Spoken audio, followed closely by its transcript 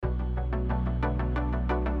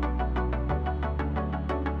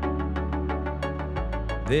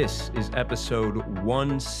This is episode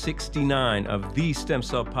 169 of the Stem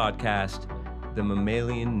Cell Podcast, The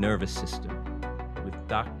Mammalian Nervous System, with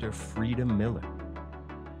Dr. Freda Miller.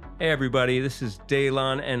 Hey everybody, this is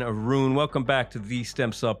Daylon and Arun. Welcome back to the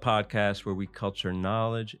Stem Cell Podcast, where we culture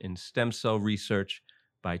knowledge in stem cell research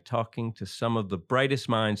by talking to some of the brightest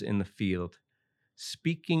minds in the field.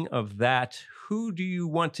 Speaking of that, who do you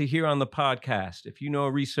want to hear on the podcast? If you know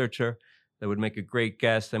a researcher that would make a great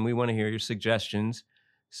guest, then we want to hear your suggestions.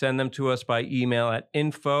 Send them to us by email at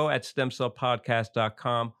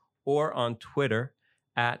info@stemcellpodcast.com or on Twitter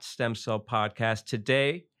 @stemcellpodcast.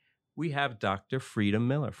 Today, we have Dr. Freda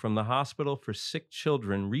Miller from the Hospital for Sick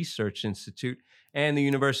Children Research Institute and the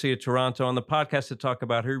University of Toronto on the podcast to talk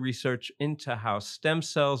about her research into how stem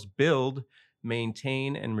cells build,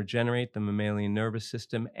 maintain, and regenerate the mammalian nervous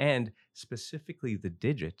system, and specifically the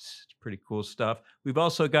digits. It's pretty cool stuff. We've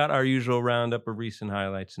also got our usual roundup of recent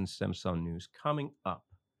highlights and stem cell news coming up.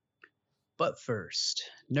 But first,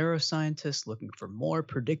 neuroscientists looking for more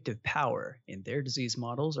predictive power in their disease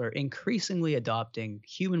models are increasingly adopting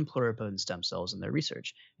human pluripotent stem cells in their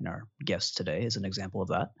research. And our guest today is an example of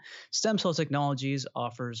that. Stem Cell Technologies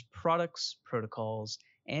offers products, protocols,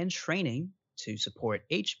 and training to support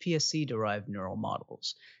HPSC-derived neural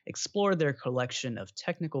models. Explore their collection of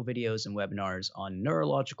technical videos and webinars on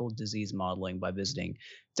neurological disease modeling by visiting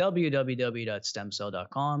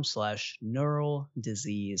www.stemcell.com/neural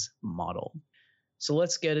disease model. So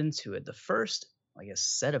let's get into it. The first,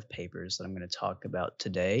 set of papers that I'm going to talk about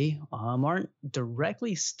today aren't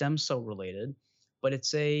directly stem cell related, but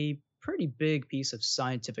it's a pretty big piece of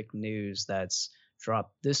scientific news that's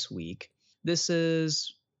dropped this week. This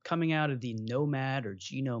is coming out of the NOMAD or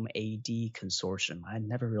Genome AD consortium. I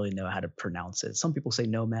never really know how to pronounce it. Some people say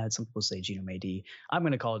NOMAD, some people say Genome AD. I'm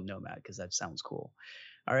going to call it NOMAD because that sounds cool.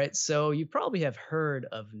 All right, so you probably have heard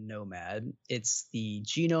of NOMAD. It's the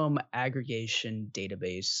Genome Aggregation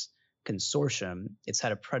Database Consortium. It's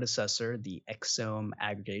had a predecessor, the Exome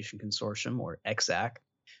Aggregation Consortium, or EXAC.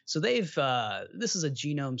 So this is a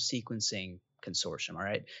genome sequencing consortium, all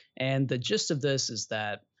right? And the gist of this is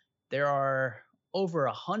that there are over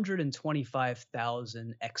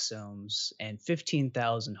 125,000 exomes and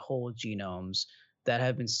 15,000 whole genomes that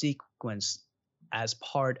have been sequenced as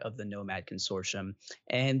part of the NOMAD consortium.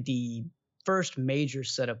 And the first major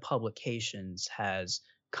set of publications has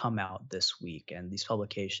come out this week. And these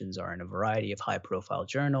publications are in a variety of high-profile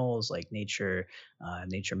journals like Nature,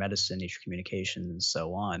 Nature Medicine, Nature Communications, and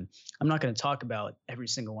so on. I'm not going to talk about every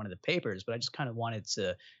single one of the papers, but I just kind of wanted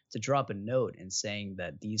to drop a note in saying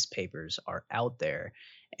that these papers are out there.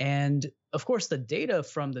 And of course, the data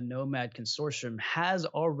from the NOMAD consortium has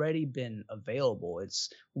already been available.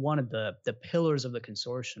 It's one of the pillars of the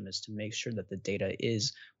consortium is to make sure that the data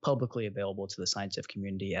is publicly available to the scientific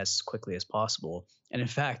community as quickly as possible. And in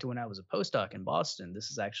fact, when I was a postdoc in Boston,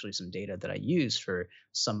 this is actually some data that I used for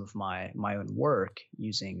some of my own work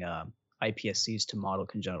using iPSCs to model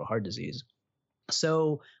congenital heart disease.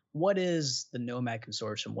 So what is the NOMAD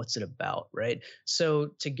consortium? What's it about, right? So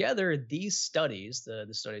together, these studies,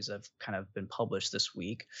 the studies that have kind of been published this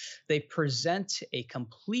week, they present a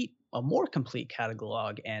more complete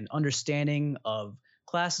catalog and understanding of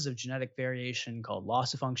classes of genetic variation called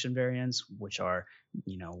loss of function variants, which are,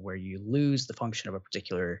 where you lose the function of a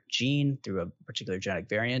particular gene through a particular genetic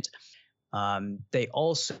variant. They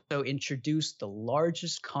also introduced the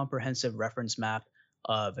largest comprehensive reference map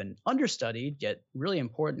of an understudied yet really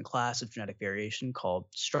important class of genetic variation called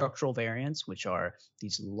structural variants, which are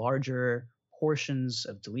these larger portions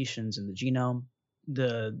of deletions in the genome.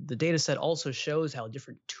 The data set also shows how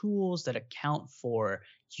different tools that account for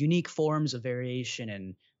unique forms of variation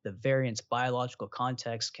in the variant's biological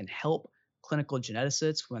context can help clinical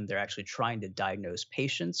geneticists when they're actually trying to diagnose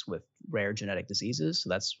patients with rare genetic diseases. So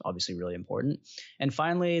that's obviously really important. And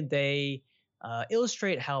finally, they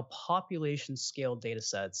illustrate how population-scale data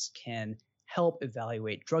sets can help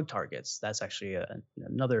evaluate drug targets. That's actually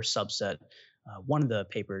another subset. A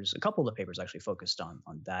couple of the papers actually focused on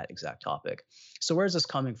that exact topic. So where's this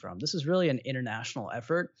coming from? This is really an international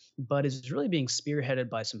effort, but it's really being spearheaded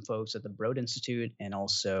by some folks at the Broad Institute and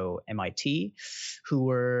also MIT, who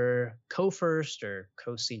were co-first or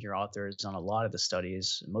co-senior authors on a lot of the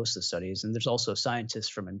studies, most of the studies. And there's also scientists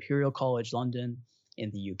from Imperial College London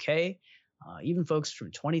in the UK, even folks from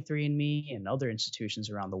 23andMe and other institutions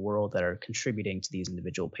around the world that are contributing to these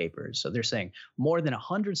individual papers. So they're saying more than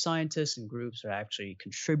 100 scientists and groups are actually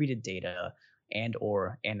contributed data and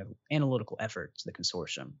or analytical effort to the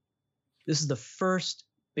consortium. This is the first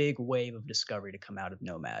big wave of discovery to come out of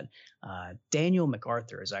Nomad. Daniel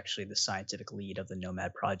MacArthur is actually the scientific lead of the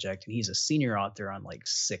Nomad project, and he's a senior author on like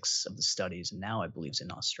 6 of the studies, and now I believe he's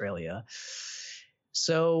in Australia.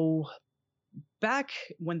 So back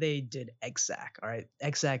when they did EXAC, all right,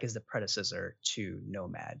 EXAC is the predecessor to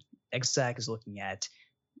Nomad. EXAC is looking at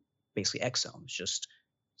basically exomes, just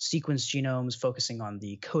sequence genomes, focusing on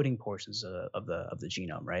the coding portions of the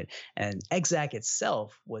genome, right? And EXAC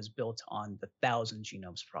itself was built on the 1,000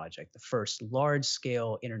 Genomes Project, the first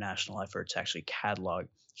large-scale international effort to actually catalog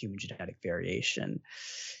human genetic variation.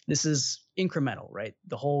 This is incremental, right?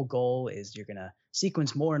 The whole goal is you're going to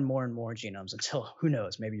sequence more and more and more genomes until, who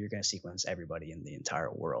knows, maybe you're going to sequence everybody in the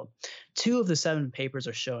entire world. 2 of the 7 papers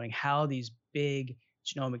are showing how these big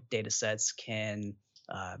genomic data sets can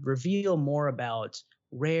reveal more about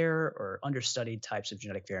rare or understudied types of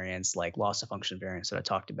genetic variants like loss of function variants that I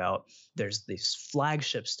talked about. There's this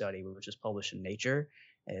flagship study which was published in Nature.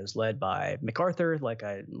 It was led by MacArthur, like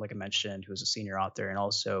I mentioned, who was a senior author, and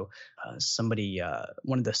also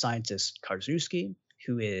one of the scientists, Karczewski,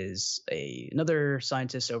 who is another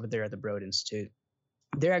scientist over there at the Broad Institute.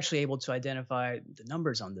 They're actually able to identify, the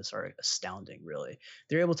numbers on this are astounding, really.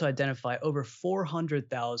 They're able to identify over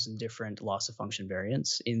 400,000 different loss of function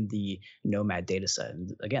variants in the Nomad dataset.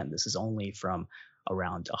 And again, this is only from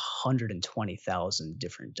around 120,000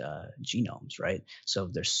 different genomes, right? So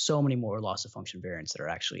there's so many more loss of function variants that are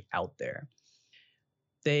actually out there.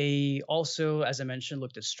 They also, as I mentioned,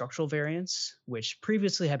 looked at structural variants, which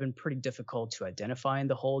previously had been pretty difficult to identify in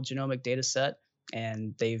the whole genomic data set,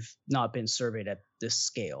 and they've not been surveyed at this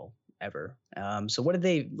scale ever. So what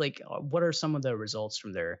are some of the results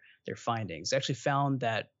from their findings? They actually found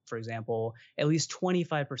that, for example, at least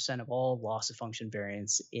 25% of all loss of function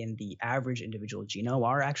variants in the average individual genome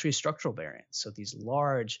are actually structural variants. So these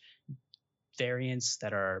large variants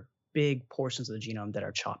that are big portions of the genome that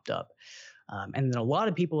are chopped up. And then a lot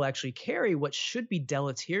of people actually carry what should be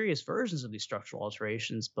deleterious versions of these structural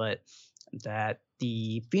alterations, but that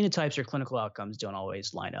the phenotypes or clinical outcomes don't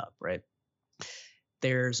always line up, right?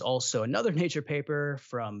 There's also another Nature paper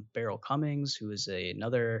from Beryl Cummings, who is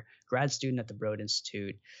another grad student at the Broad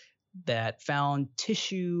Institute, that found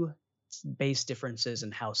tissue-based differences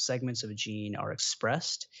in how segments of a gene are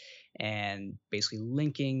expressed, and basically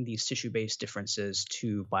linking these tissue-based differences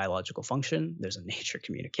to biological function. There's a Nature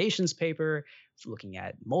Communications paper looking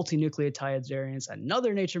at multinucleotide variants,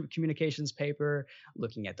 another Nature Communications paper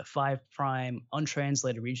looking at the 5'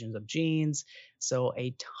 untranslated regions of genes. So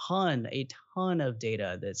a ton of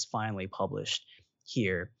data that's finally published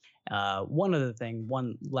here.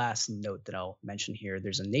 One last note that I'll mention here,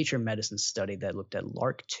 there's a Nature Medicine study that looked at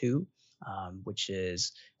LRRK2, which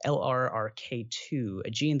is LRRK2, a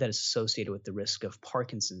gene that is associated with the risk of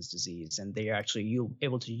Parkinson's disease. And they are actually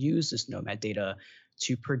able to use this Nomad data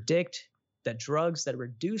to predict that drugs that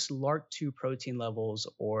reduce LRRK2 protein levels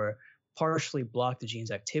or partially block the gene's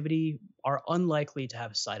activity are unlikely to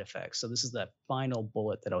have side effects. So this is that final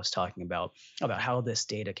bullet that I was talking about how this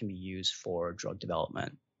data can be used for drug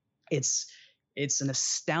development. It's an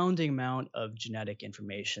astounding amount of genetic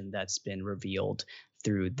information that's been revealed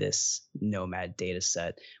through this Nomad data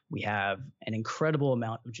set. We have an incredible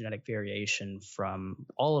amount of genetic variation from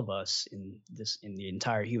all of us in the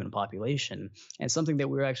entire human population. And something that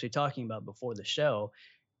we were actually talking about before the show,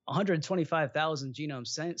 125,000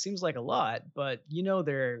 genomes seems like a lot, but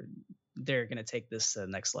they're going to take this to the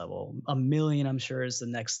next level. 1 million, I'm sure, is the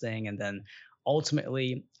next thing. And then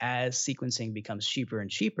ultimately, as sequencing becomes cheaper and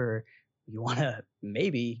cheaper, you want to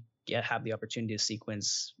maybe have the opportunity to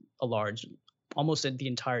sequence almost the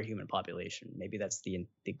entire human population. Maybe that's the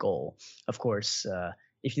goal. Of course,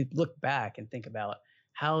 if you look back and think about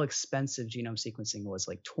how expensive genome sequencing was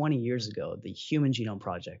like 20 years ago, the Human Genome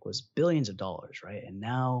Project was billions of dollars, right? And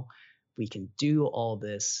now we can do all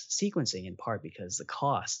this sequencing in part because the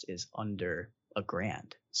cost is under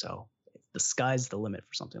 $1,000. So the sky's the limit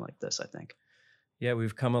for something like this, I think. Yeah,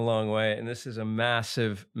 we've come a long way, and this is a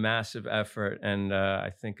massive, massive effort. And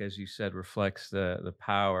I think, as you said, reflects the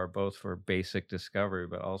power both for basic discovery,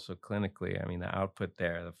 but also clinically. I mean, the output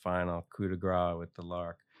there, the final coup de grace with the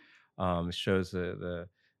LRRK, shows the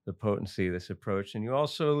potency of this approach. And you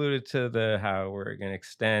also alluded to how we're going to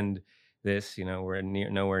extend this. We're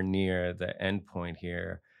nowhere near the endpoint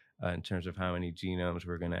here in terms of how many genomes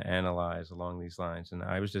we're going to analyze along these lines. And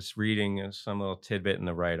I was just reading some little tidbit in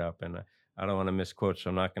the write-up, and I don't want to misquote, so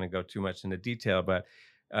I'm not going to go too much into detail. But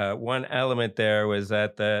one element there was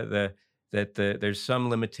that there's some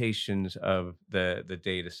limitations of the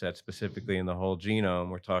data set, specifically in the whole genome.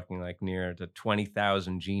 We're talking like near to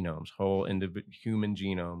 20,000 genomes, whole human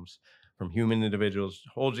genomes from human individuals,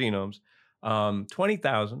 whole genomes.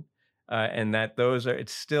 20,000. And that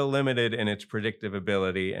it's still limited in its predictive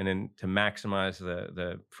ability. And then to maximize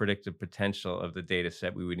the predictive potential of the data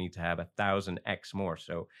set, we would need to have 1,000x more.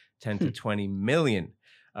 So 10 to 20 million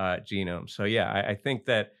genomes. So yeah, I think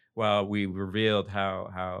that while we revealed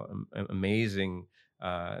how amazing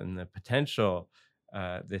and the potential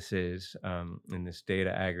this is in this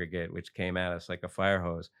data aggregate, which came at us like a fire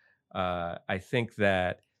hose, I think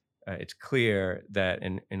that it's clear that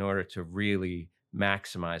in order to really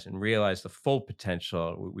maximize and realize the full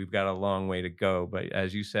potential, we've got a long way to go. But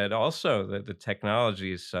as you said, also the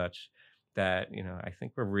technology is such that, I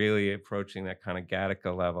think we're really approaching that kind of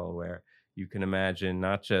Gattaca level where you can imagine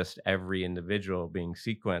not just every individual being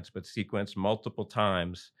sequenced, but sequenced multiple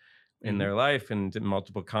times in Hmm. their life and in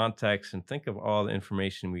multiple contexts. And think of all the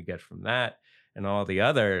information we get from that and all the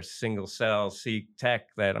other single cell seq tech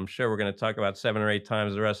that I'm sure we're going to talk about 7 or 8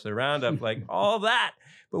 times the rest of the roundup, like all that.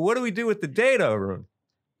 But what do we do with the data, Arun?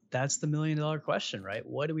 That's the $1 million question, right?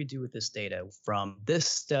 What do we do with this data from this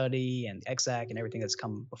study and XAC and everything that's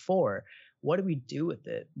come before? What do we do with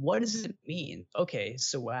it? What does it mean? Okay,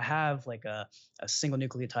 so I have like a single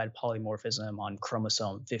nucleotide polymorphism on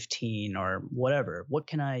chromosome 15 or whatever. What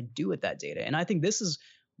can I do with that data? And I think this is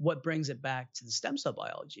what brings it back to the stem cell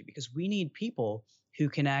biology, because we need people who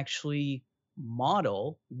can actually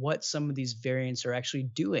model what some of these variants are actually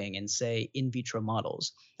doing in, say, in vitro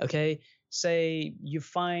models. Okay, say you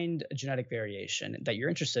find a genetic variation that you're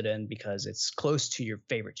interested in because it's close to your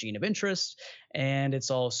favorite gene of interest and it's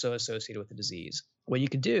also associated with the disease. What you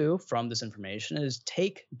could do from this information is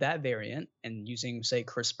take that variant and, using, say,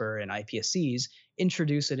 CRISPR and iPSCs,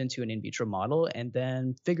 introduce it into an in vitro model and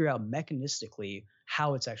then figure out mechanistically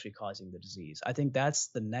how it's actually causing the disease. I think that's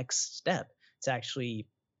the next step to actually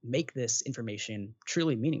make this information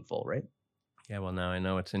truly meaningful, right? Yeah, well, now I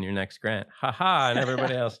know it's in your next grant. Ha ha, and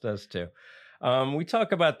everybody else does too. We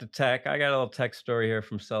talk about the tech. I got a little tech story here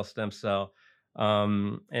from Cell Stem Cell.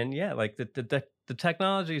 And yeah, like the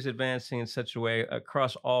technology is advancing in such a way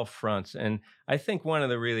across all fronts. And I think one of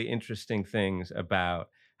the really interesting things about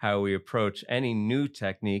how we approach any new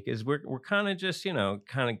technique is we're kind of just, kind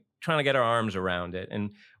of trying to get our arms around it.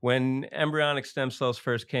 And when embryonic stem cells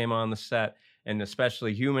first came on the set, and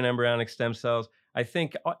especially human embryonic stem cells, I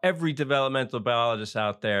think every developmental biologist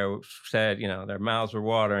out there said, their mouths were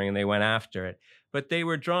watering and they went after it. But they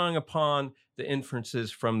were drawing upon the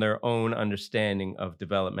inferences from their own understanding of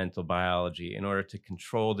developmental biology in order to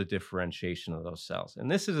control the differentiation of those cells.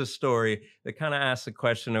 And this is a story that kind of asks the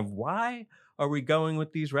question of why are we going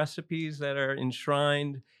with these recipes that are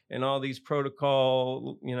enshrined in all these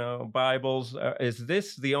protocol, Bibles? Is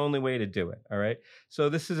this the only way to do it? All right. So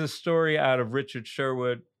this is a story out of Richard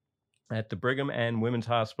Sherwood at the Brigham and Women's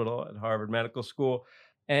Hospital at Harvard Medical School.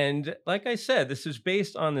 And like I said, this is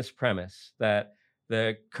based on this premise that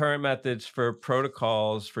the current methods for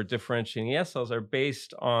protocols for differentiating ES cells are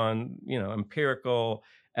based on, empirical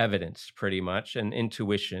evidence pretty much and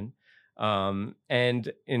intuition.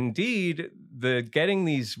 And indeed, getting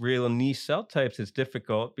these real niche cell types is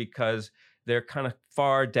difficult because they're kind of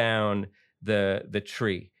far down the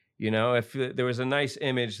tree. If there was a nice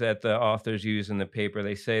image that the authors use in the paper,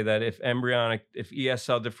 they say that if ES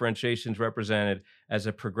cell differentiation is represented as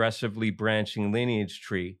a progressively branching lineage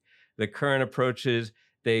tree, the current approaches,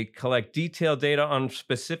 they collect detailed data on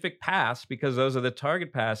specific paths because those are the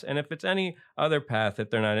target paths. And if it's any other path that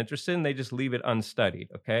they're not interested in, they just leave it unstudied.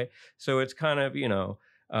 Okay. So it's kind of,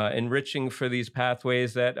 enriching for these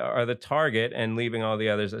pathways that are the target and leaving all the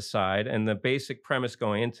others aside. And the basic premise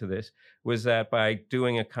going into this was that by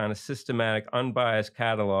doing a kind of systematic, unbiased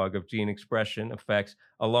catalog of gene expression effects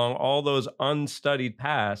along all those unstudied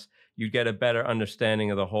paths, you'd get a better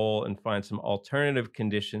understanding of the whole and find some alternative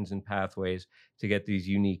conditions and pathways to get these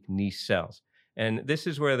unique niche cells. And this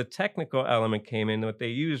is where the technical element came in. What they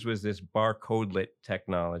used was this barcodelet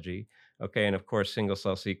technology. Okay, and of course, single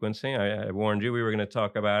cell sequencing. I warned you we were going to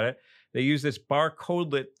talk about it. They use this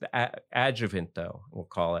barcodelet adjuvant, though, we'll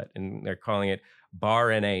call it, and they're calling it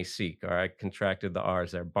bar-RNA-seq. Or I contracted the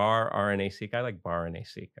R's there. Bar-RNA-seq. I like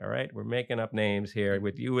bar-RNA-seq. All right, we're making up names here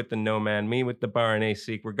with you with the Nomad, me with the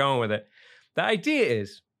bar-RNA-seq. We're going with it. The idea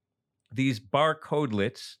is these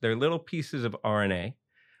barcodelets, they're little pieces of RNA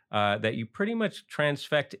that you pretty much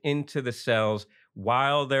transfect into the cells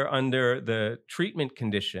while they're under the treatment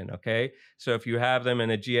condition, okay? So if you have them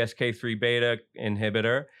in a GSK3 beta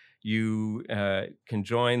inhibitor, you can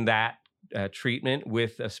join that treatment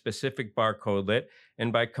with a specific barcodelet.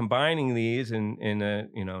 And by combining these in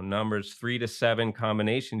numbers 3 to 7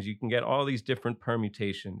 combinations, you can get all these different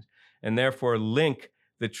permutations and therefore link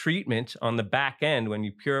the treatment on the back end, when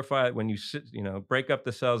you purify, when you break up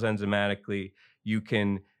the cells enzymatically, you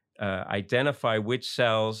can identify which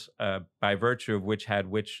cells, by virtue of which had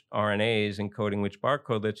which RNAs encoding which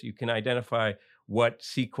barcodelets, you can identify what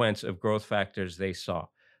sequence of growth factors they saw.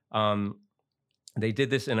 Um, they did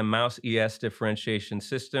this in a mouse ES differentiation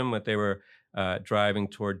system, but they were driving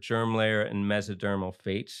toward germ layer and mesodermal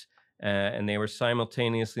fates. And they were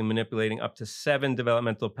simultaneously manipulating up to 7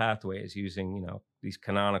 developmental pathways using, these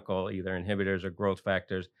canonical either inhibitors or growth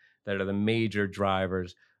factors that are the major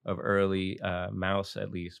drivers of early mouse,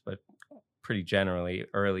 at least, but pretty generally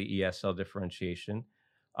early ES cell differentiation.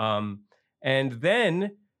 And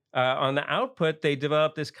then on the output, they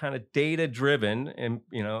developed this kind of data-driven, and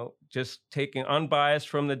just taking unbiased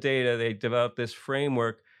from the data, they developed this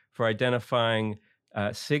framework for identifying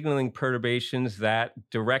signaling perturbations that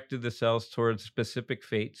directed the cells towards specific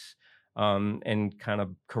fates, and kind of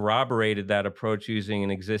corroborated that approach using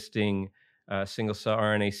an existing single-cell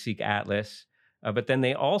RNA-seq atlas. But then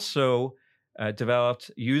they also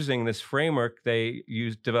developed, using this framework,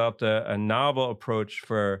 developed a novel approach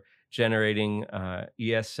for generating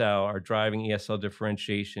ESL or driving ESL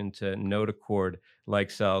differentiation to notochord-like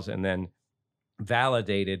cells, and then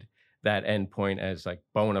validated that endpoint as like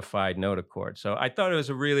bona fide notochord. So I thought it was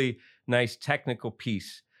a really nice technical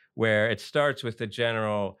piece where it starts with the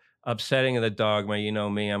general upsetting of the dogma. You know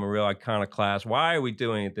me, I'm a real iconoclast. Why are we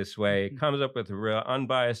doing it this way? It comes up with a real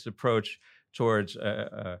unbiased approach towards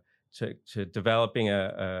to developing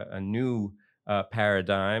a new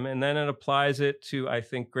paradigm, and then it applies it to, I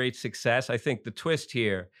think, great success. I think the twist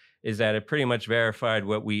here is that it pretty much verified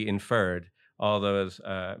what we inferred all those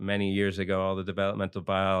many years ago. All the developmental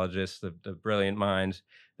biologists, the brilliant minds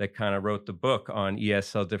that kind of wrote the book on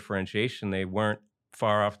ESL differentiation, they weren't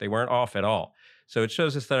far off. They weren't off at all. So it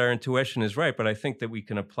shows us that our intuition is right. But I think that we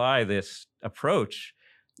can apply this approach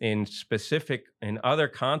in other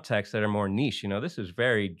contexts that are more niche. This is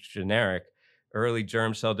very generic. Early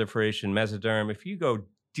germ cell differentiation, mesoderm. If you go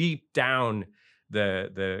deep down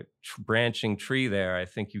the branching tree there, I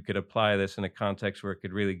think you could apply this in a context where it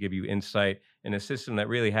could really give you insight in a system that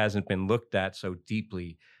really hasn't been looked at so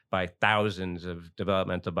deeply by thousands of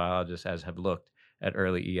developmental biologists as have looked at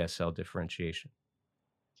early ESL differentiation.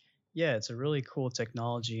 Yeah, it's a really cool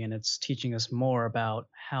technology, and it's teaching us more about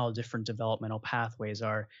how different developmental pathways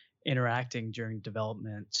are interacting during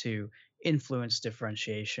development to influence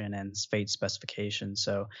differentiation and fate specification.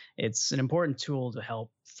 So it's an important tool to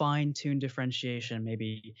help fine tune differentiation,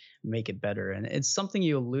 maybe make it better. And it's something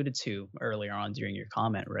you alluded to earlier on during your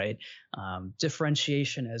comment, right?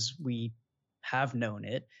 Differentiation, as we have known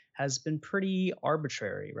it, has been pretty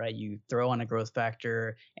arbitrary, right? You throw on a growth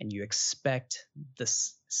factor and you expect the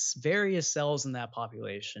various cells in that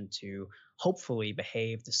population to hopefully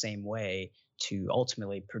behave the same way to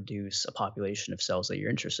ultimately produce a population of cells that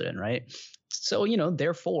you're interested in, right? So,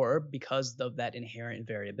 therefore, because of that inherent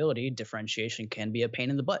variability, differentiation can be a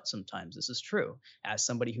pain in the butt sometimes. This is true. As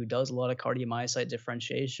somebody who does a lot of cardiomyocyte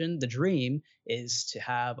differentiation, the dream is to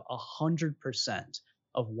have 100%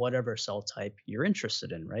 of whatever cell type you're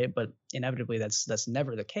interested in, right? But inevitably, that's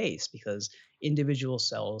never the case, because individual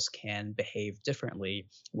cells can behave differently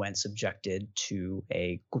when subjected to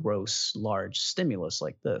a gross, large stimulus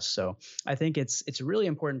like this. So I think it's a really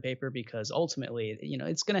important paper, because ultimately,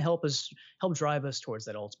 it's going to help drive us towards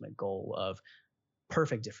that ultimate goal of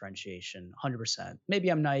perfect differentiation, 100%. Maybe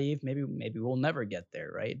I'm naive. Maybe we'll never get there,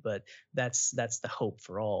 right? But that's the hope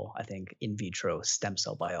for all, I think, in vitro stem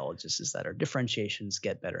cell biologists, is that our differentiations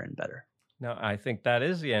get better and better. No, I think that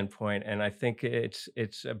is the endpoint, and I think it's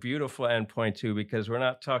a beautiful endpoint too, because we're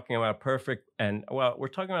not talking about perfect, we're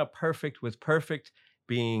talking about perfect, with perfect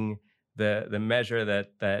being the measure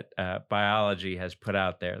that biology has put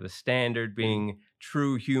out there, the standard being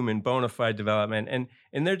true human bona fide development. And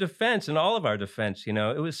in their defense, in all of our defense, it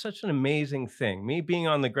was such an amazing thing. Me being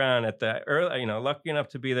on the ground at the early, lucky enough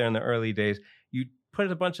to be there in the early days, you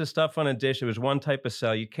put a bunch of stuff on a dish. It was one type of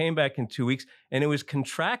cell. You came back in 2 weeks and it was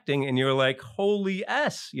contracting, and you're like, holy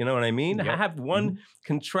S, you know what I mean? Yep. I have one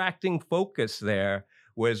contracting focus there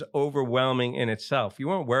was overwhelming in itself. You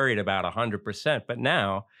weren't worried about 100%, but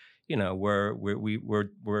now,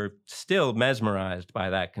 we're still mesmerized by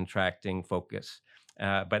that contracting focus.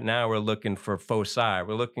 But now we're looking for foci.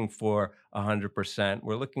 We're looking for 100%.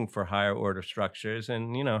 We're looking for higher order structures.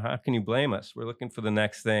 And, how can you blame us? We're looking for the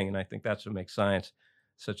next thing. And I think that's what makes science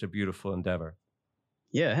such a beautiful endeavor.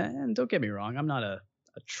 Yeah, and don't get me wrong, I'm not a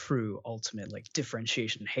true ultimate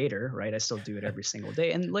differentiation hater, right? I still do it every single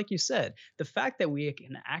day. And like you said, the fact that we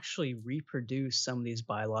can actually reproduce some of these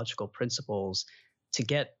biological principles to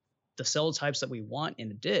get the cell types that we want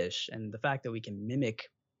in a dish, and the fact that we can mimic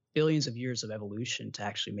billions of years of evolution to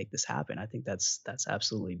actually make this happen. I think that's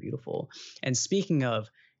absolutely beautiful. And speaking of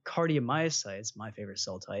cardiomyocytes, my favorite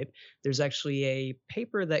cell type, there's actually a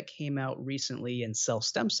paper that came out recently in Cell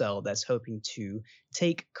Stem Cell that's hoping to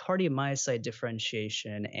take cardiomyocyte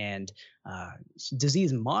differentiation and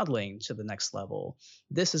disease modeling to the next level.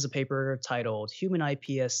 This is a paper titled Human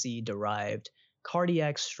iPSC Derived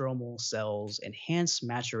Cardiac Stromal Cells Enhanced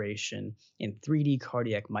Maturation in 3D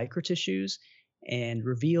Cardiac Microtissues and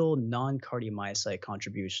Reveal Non-Cardiomyocyte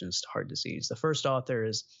Contributions to Heart Disease. The first author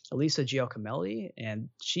is Elisa Giacomelli, and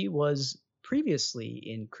she was previously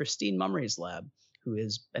in Christine Mummery's lab, who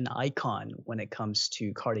is an icon when it comes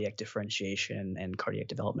to cardiac differentiation and cardiac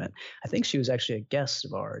development. I think she was actually a guest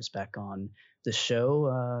of ours back on the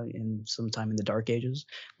show in sometime in the dark ages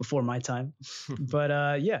before my time.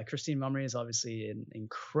 But yeah, Christine Mummery is obviously an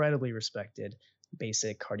incredibly respected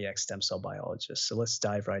basic cardiac stem cell biologist. So let's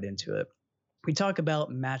dive right into it. We talk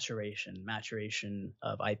about maturation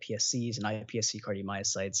of iPSCs and iPSC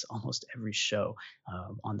cardiomyocytes almost every show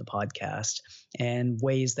on the podcast, and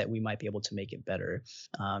ways that we might be able to make it better.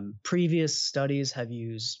 Previous studies have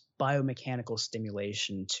used biomechanical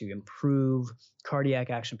stimulation to improve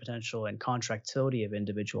cardiac action potential and contractility of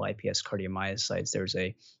individual iPS cardiomyocytes. There's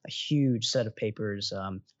a huge set of papers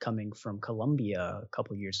coming from Columbia a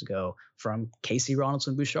couple of years ago from Casey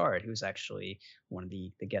Ronaldson-Bouchard, who's actually one of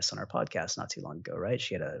the guests on our podcast not too long ago, right?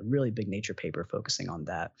 She had a really big Nature paper focusing on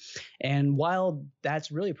that. And while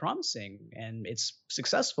that's really promising and it's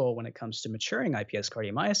successful when it comes to maturing iPS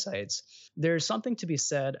cardiomyocytes, there's something to be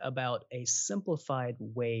said about a simplified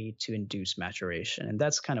way to induce maturation. And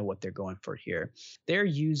that's kind of what they're going for here. They're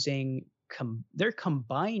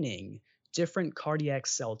combining different cardiac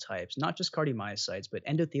cell types, not just cardiomyocytes, but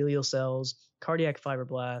endothelial cells, cardiac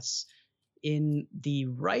fibroblasts, in the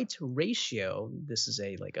right ratio. This is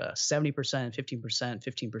like a 70%, 15%,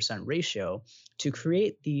 15% ratio to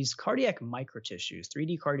create these cardiac microtissues,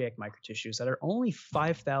 3D cardiac microtissues that are only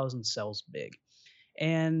 5,000 cells big.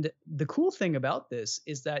 And the cool thing about this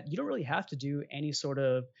is that you don't really have to do any sort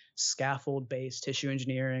of scaffold-based tissue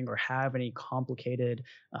engineering or have any complicated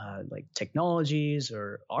like technologies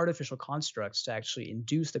or artificial constructs to actually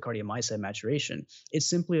induce the cardiomyocyte maturation. It's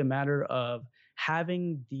simply a matter of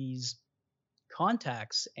having these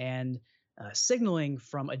contacts and signaling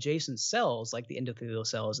from adjacent cells like the endothelial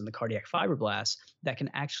cells and the cardiac fibroblasts that can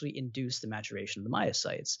actually induce the maturation of the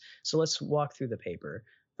myocytes. So let's walk through the paper.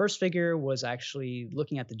 First figure was actually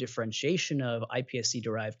looking at the differentiation of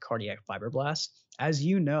iPSC-derived cardiac fibroblasts. As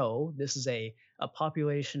you know, this is a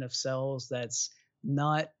population of cells that's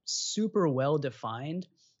not super well defined,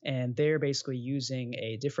 and they're basically using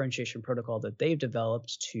a differentiation protocol that they've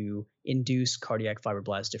developed to induce cardiac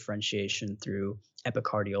fibroblast differentiation through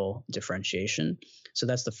epicardial differentiation. So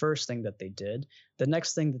that's the first thing that they did. The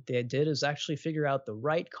next thing that they did is actually figure out the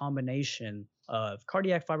right combination of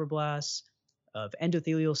cardiac fibroblasts, of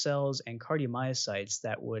endothelial cells, and cardiomyocytes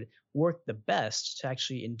that would work the best to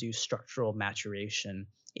actually induce structural maturation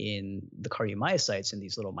in the cardiomyocytes in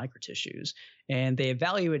these little microtissues. And they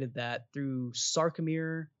evaluated that through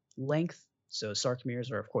sarcomere length. So sarcomeres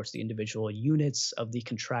are, of course, the individual units of the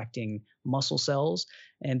contracting muscle cells.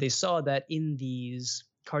 And they saw that in these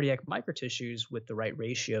cardiac microtissues with the right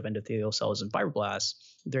ratio of endothelial cells and fibroblasts,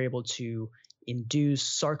 they're able to induce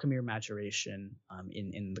sarcomere maturation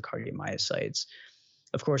in the cardiomyocytes.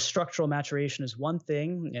 Of course, structural maturation is one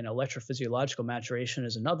thing, and electrophysiological maturation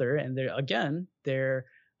is another. And they're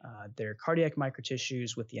cardiac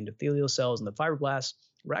microtissues with the endothelial cells and the fibroblasts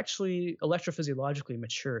were actually electrophysiologically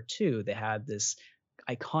mature too. They had this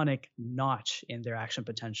iconic notch in their action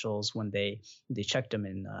potentials when they checked them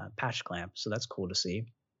in patch clamp. So that's cool to see.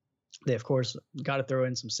 They, of course, got to throw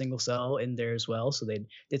in some single cell in there as well. So they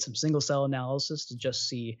did some single cell analysis to just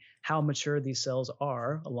see how mature these cells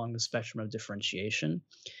are along the spectrum of differentiation.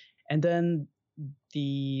 And then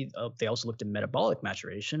they also looked at metabolic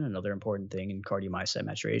maturation, another important thing in cardiomyocyte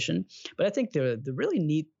maturation. But I think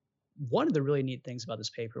one of the really neat things about this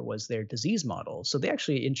paper was their disease model. So they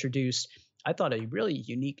actually introduced, I thought, a really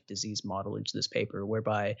unique disease model into this paper,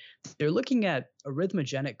 whereby they're looking at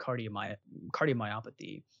arrhythmogenic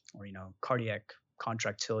cardiomyopathy, or cardiac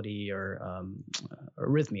contractility, or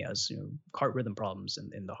arrhythmias, heart rhythm problems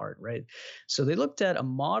in the heart, right? So they looked at a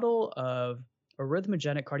model of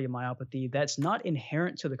arrhythmogenic cardiomyopathy that's not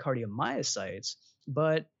inherent to the cardiomyocytes,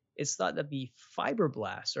 but it's thought that the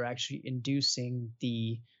fibroblasts are actually inducing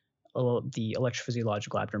the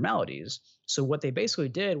electrophysiological abnormalities. So what they basically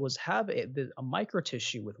did was have a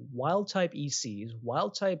microtissue with wild-type ECs,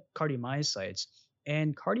 wild-type cardiomyocytes,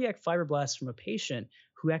 and cardiac fibroblasts from a patient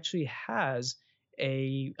who actually has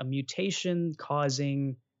a mutation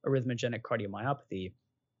causing arrhythmogenic cardiomyopathy.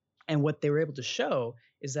 And what they were able to show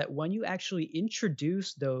is that when you actually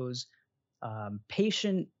introduce those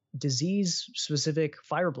patient disease specific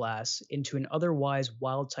fibroblasts into an otherwise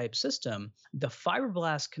wild type system, the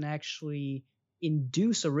fibroblasts can actually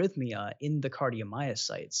induce arrhythmia in the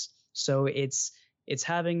cardiomyocytes. So it's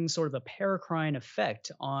having sort of a paracrine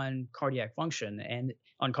effect on cardiac function and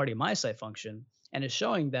on cardiomyocyte function, and is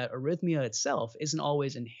showing that arrhythmia itself isn't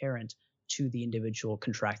always inherent to the individual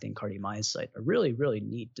contracting cardiomyocyte. A really, really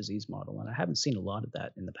neat disease model, and I haven't seen a lot of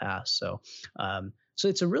that in the past. So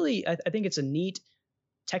it's a really, I think it's a neat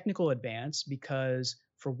technical advance because,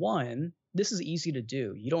 for one, this is easy to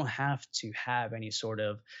do. You don't have to have any sort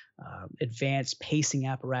of advanced pacing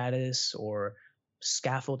apparatus or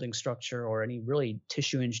scaffolding structure or any really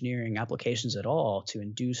tissue engineering applications at all to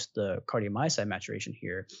induce the cardiomyocyte maturation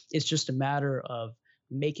here. It's just a matter of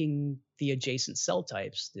making the adjacent cell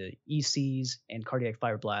types, the ECs and cardiac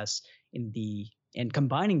fibroblasts, and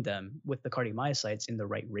combining them with the cardiomyocytes in the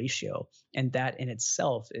right ratio. And that in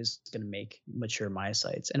itself is going to make mature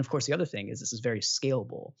myocytes. And of course, the other thing is this is very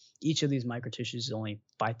scalable. Each of these microtissues is only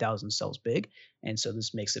 5,000 cells big. And so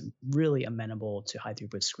this makes it really amenable to high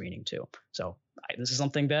throughput screening too. So this is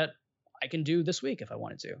something that I can do this week if I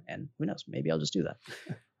wanted to. And who knows, maybe I'll just do that.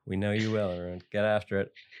 We know you will, Arun. Get after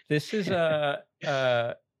it. This is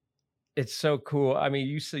it's so cool. I mean,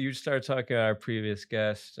 you started talking about our previous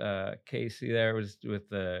guest, Casey. There was with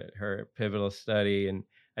her pivotal study, and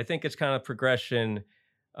I think it's kind of progression.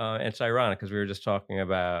 It's ironic because we were just talking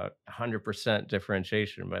about 100%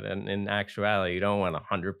 differentiation, but in actuality, you don't want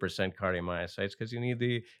 100% cardiomyocytes because you need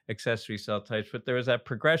the accessory cell types. But there was that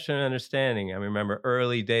progression and understanding. I remember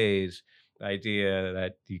early days, the idea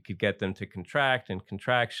that you could get them to contract, and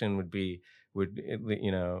contraction would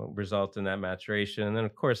result in that maturation. And then,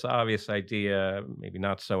 of course, the obvious idea, maybe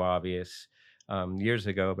not so obvious years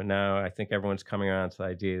ago, but now I think everyone's coming around to the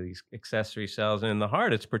idea of these accessory cells. And in the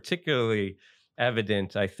heart, it's particularly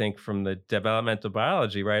evident, I think, from the developmental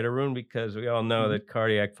biology, right, Arun? Because we all know that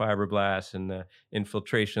cardiac fibroblasts and the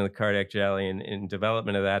infiltration of the cardiac jelly and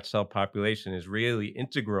development of that cell population is really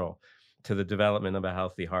integral to the development of a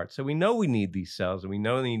healthy heart. So we know we need these cells, and we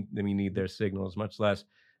know that we need their signals, much less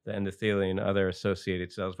the endothelium and other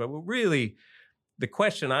associated cells. But really, the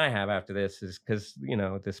question I have after this is because,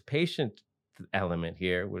 this patient element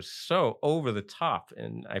here was so over the top.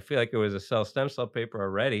 And I feel like it was a cell stem cell paper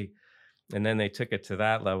already. And then they took it to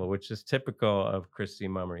that level, which is typical of Christy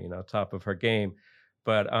Mummery, top of her game.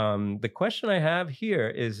 But the question I have here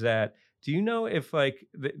is that, do you know if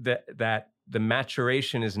that the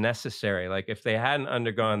maturation is necessary? Like if they hadn't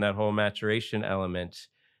undergone that whole maturation element,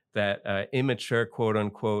 that immature quote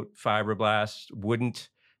unquote fibroblasts wouldn't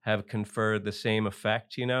have conferred the same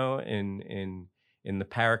effect, in the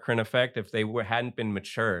paracrine effect if they hadn't been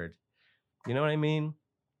matured. You know what I mean?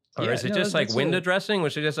 Or is it just like window dressing,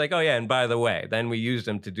 which is just like, oh yeah, and by the way, then we used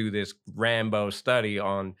them to do this Rambo study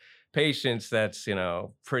on patients that's,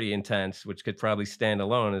 pretty intense, which could probably stand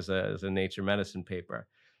alone as a Nature Medicine paper.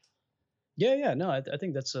 Yeah, no, I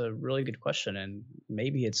think that's a really good question, and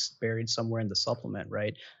maybe it's buried somewhere in the supplement,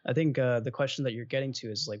 right? I think the question that you're getting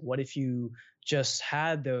to is like, what if you just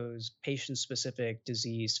had those patient-specific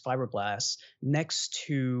disease fibroblasts next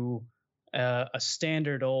to a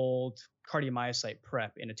standard old cardiomyocyte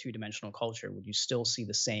prep in a two-dimensional culture? Would you still see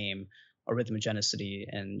the same arrhythmogenicity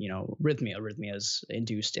and arrhythmias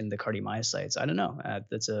induced in the cardiomyocytes? I don't know.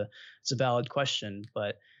 It's a valid question,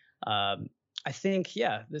 but I think,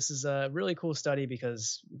 this is a really cool study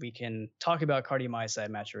because we can talk about cardiomyocyte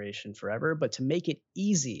maturation forever, but to make it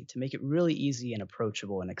really easy and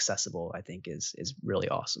approachable and accessible, I think is really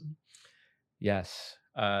awesome. Yes.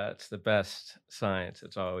 It's the best science.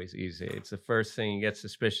 It's always easy. It's the first thing you get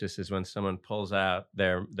suspicious is when someone pulls out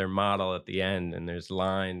their model at the end and there's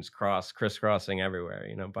lines crisscrossing everywhere.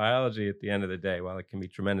 Biology at the end of the day, while it can be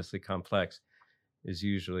tremendously complex, is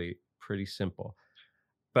usually pretty simple.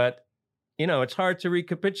 But it's hard to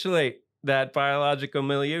recapitulate that biological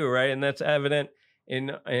milieu, right? And that's evident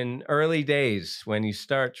in early days when you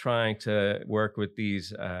start trying to work with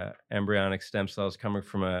these embryonic stem cells coming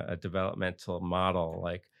from a developmental model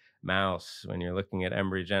like mouse, when you're looking at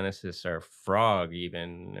embryogenesis, or frog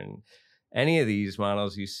even, and any of these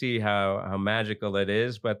models, you see how magical it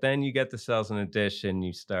is. But then you get the cells in a dish and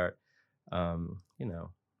you start,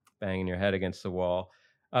 banging your head against the wall.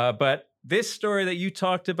 But this story that you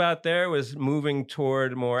talked about there was moving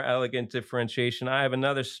toward more elegant differentiation. I have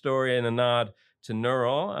another story and a nod to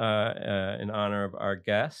neural in honor of our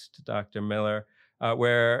guest, Dr. Miller.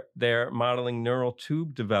 where they're modeling neural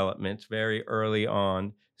tube development very early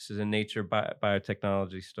on. This is a Nature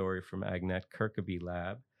Biotechnology story from Agnet Kirkeby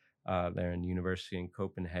lab there in University in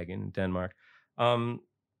Copenhagen, Denmark. Um,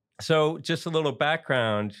 so just a little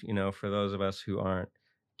background, for those of us who aren't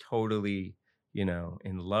totally,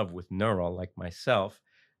 in love with neural like myself.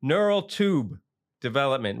 Neural tube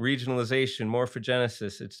development, regionalization,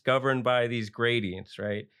 morphogenesis, it's governed by these gradients,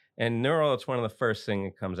 right? And neural, it's one of the first thing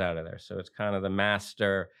that comes out of there. So it's kind of the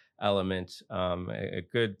master element, a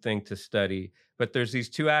good thing to study. But there's these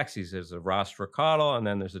two axes. There's a rostrocaudal and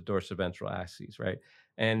then there's a dorsiventral axis, right?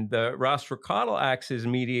 And the rostrocaudal axis is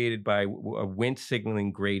mediated by a Wnt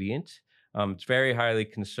signaling gradient. It's very highly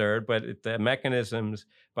conserved, but the mechanisms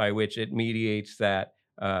by which it mediates that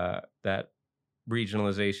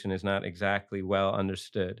regionalization is not exactly well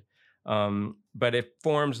understood. But it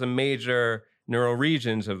forms the major neural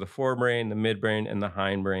regions of the forebrain, the midbrain, and the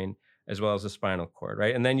hindbrain, as well as the spinal cord,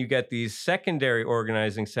 right? And then you get these secondary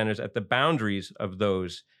organizing centers at the boundaries of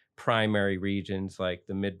those primary regions, like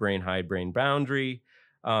the midbrain, hindbrain boundary.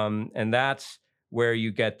 And that's where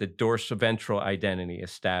you get the dorsiventral identity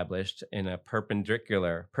established in a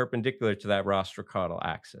perpendicular to that rostrocaudal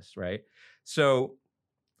axis, right? So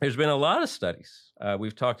there's been a lot of studies.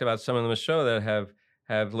 We've talked about some of them on the show that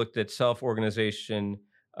have looked at self-organization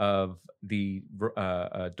of the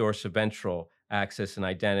dorsiventral axis and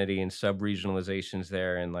identity and sub-regionalizations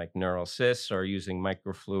there in like neural cysts or using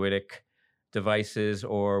microfluidic devices.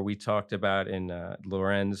 Or we talked about in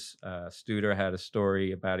Lorenz Studer had a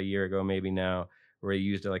story about a year ago, maybe now, where he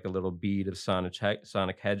used like a little bead of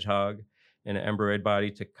sonic hedgehog in an embryoid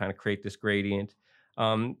body to kind of create this gradient.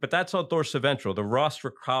 But that's all dorsiventral. The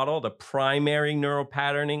rostrocaudal, the primary neural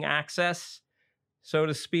patterning axis, so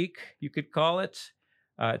to speak, you could call it.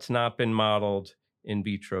 It's not been modeled in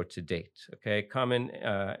vitro to date. Okay, Common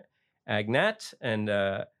Agnet and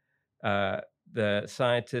the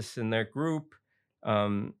scientists in their group,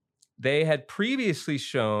 they had previously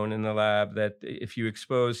shown in the lab that if you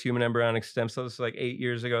expose human embryonic stem cells, like 8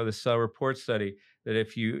 years ago, the Cell Report study, that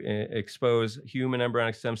if you expose human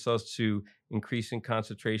embryonic stem cells to increasing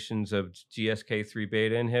concentrations of GSK3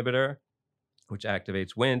 beta inhibitor, which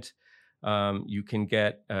activates Wnt, you can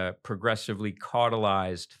get progressively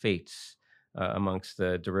caudalized fates amongst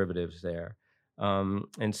the derivatives there.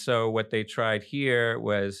 And so what they tried here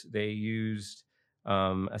was they used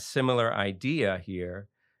a similar idea here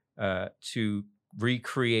to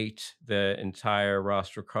recreate the entire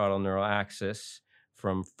rostrocaudal neural axis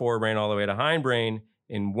from forebrain all the way to hindbrain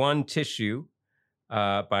in one tissue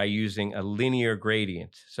by using a linear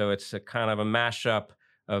gradient. So it's a kind of a mashup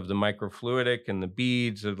of the microfluidic and the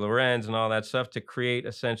beads of Lorenz and all that stuff to create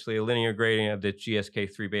essentially a linear gradient of the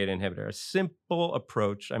GSK3 beta inhibitor. A simple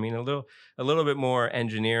approach. I mean, a little bit more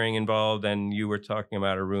engineering involved than you were talking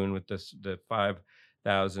about, Arun, with the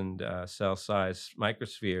 5,000 cell size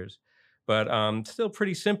microspheres. But still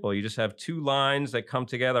pretty simple. You just have two lines that come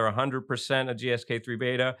together, 100% of GSK3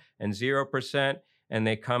 beta and 0%, and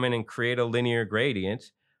they come in and create a linear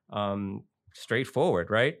gradient. Straightforward,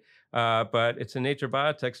 right? But it's a Nature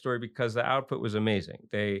Biotech story because the output was amazing.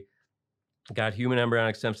 They got human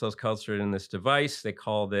embryonic stem cells cultured in this device. They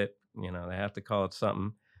called it, they have to call it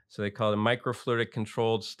something. So they call it microfluidic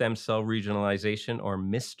controlled stem cell regionalization, or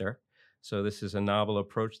MISTER. So this is a novel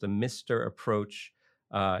approach. The MISTER approach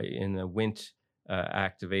in the Wnt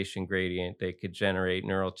activation gradient, they could generate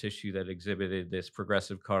neural tissue that exhibited this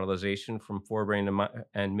progressive caudalization from forebrain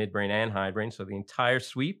and midbrain and hindbrain. So the entire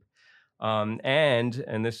sweep.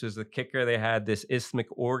 And this is the kicker, they had this isthmic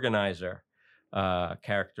organizer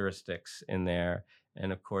characteristics in there.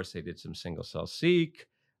 And of course, they did some single cell seq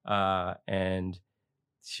and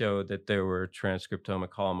showed that there were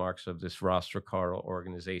transcriptomic hallmarks of this rostrocaudal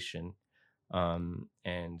organization.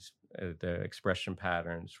 And the expression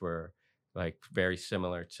patterns were like very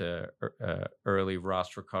similar to early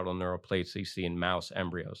rostrocaudal neural plates that you see in mouse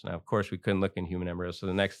embryos. Now, of course, we couldn't look in human embryos, so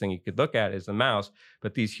the next thing you could look at is the mouse.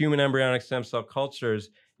 But these human embryonic stem cell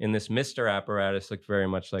cultures in this MISTER apparatus looked very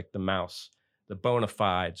much like the mouse, the bona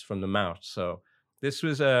fides from the mouse. So this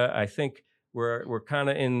was I think we're kind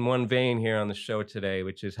of in one vein here on the show today,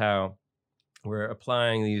 which is how we're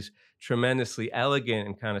applying these tremendously elegant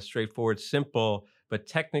and kind of straightforward, simple, but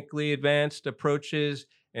technically advanced approaches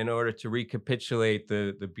in order to recapitulate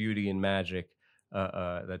the beauty and magic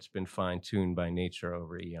that's been fine-tuned by nature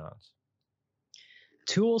over eons.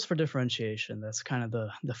 Tools for differentiation. That's kind of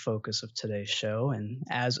the focus of today's show. And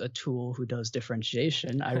as a tool who does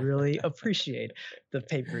differentiation, I really appreciate the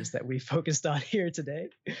papers that we focused on here today.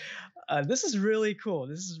 This is really cool.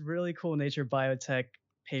 This is really cool Nature Biotech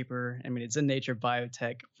paper. I mean, it's in Nature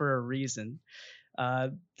Biotech for a reason.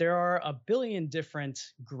 There are a billion different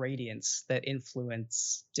gradients that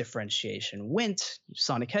influence differentiation. Wnt,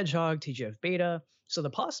 Sonic Hedgehog, TGF beta. So the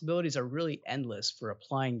possibilities are really endless for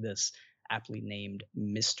applying this aptly named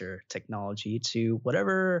Mr. technology to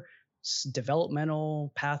whatever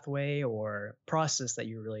developmental pathway or process that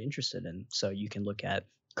you're really interested in. So you can look at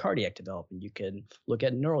cardiac development, you can look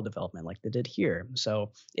at neural development like they did here.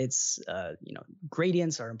 So it's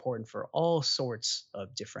gradients are important for all sorts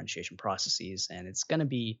of differentiation processes, and it's going to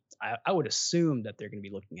be I would assume that they're going to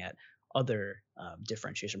be looking at other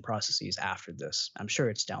differentiation processes after this. I'm sure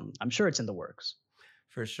it's in the works.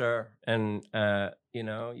 For sure. And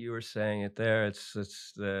you were saying it there.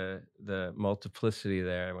 It's the multiplicity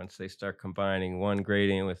there. Once they start combining one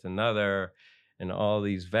gradient with another and all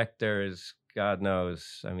these vectors, God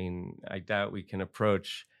knows. I mean, I doubt we can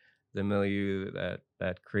approach the milieu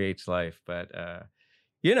that creates life. But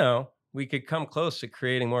we could come close to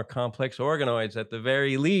creating more complex organoids at the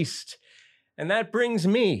very least. And that brings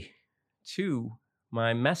me to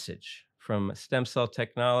my message from Stem Cell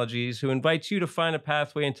Technologies, who invites you to find a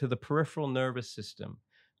pathway into the peripheral nervous system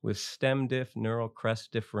with StemDiff Neural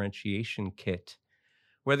Crest Differentiation Kit.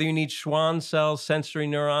 Whether you need Schwann cells, sensory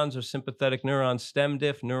neurons, or sympathetic neurons,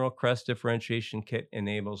 StemDiff Neural Crest Differentiation Kit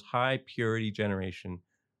enables high purity generation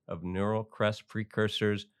of neural crest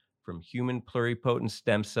precursors from human pluripotent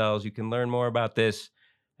stem cells. You can learn more about this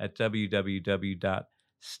at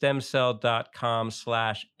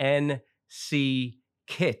www.stemcell.com/NC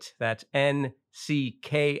Kit. That's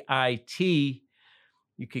NCKIT.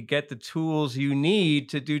 You could get the tools you need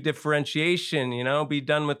to do differentiation, be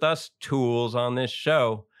done with us tools on this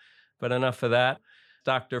show. But enough of that.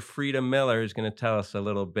 Dr. Freda Miller is going to tell us a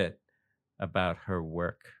little bit about her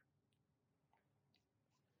work.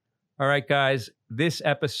 All right, guys, this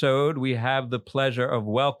episode, we have the pleasure of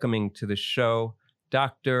welcoming to the show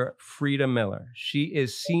Dr. Freda Miller. She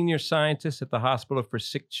is senior scientist at the Hospital for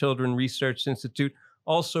Sick Children Research Institute,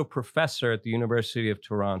 also professor at the University of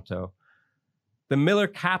Toronto. The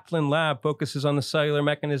Miller-Kaplan Lab focuses on the cellular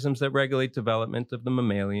mechanisms that regulate development of the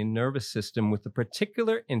mammalian nervous system with a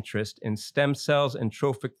particular interest in stem cells and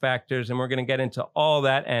trophic factors, and we're going to get into all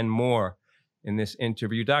that and more in this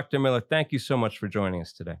interview. Dr. Miller, thank you so much for joining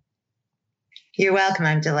us today. You're welcome.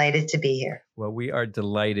 I'm delighted to be here. Well, we are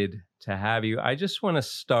delighted to have you. I just want to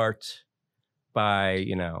start by,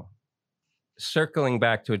 circling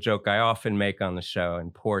back to a joke I often make on the show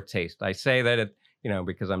in poor taste. I say that,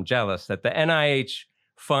 because I'm jealous that the NIH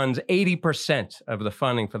funds 80% of the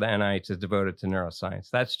funding for the NIH is devoted to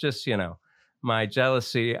neuroscience. That's just, my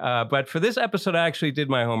jealousy. But for this episode, I actually did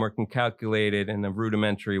my homework and calculated in a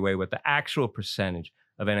rudimentary way what the actual percentage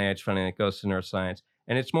of NIH funding that goes to neuroscience.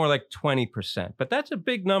 And it's more like 20%. But that's a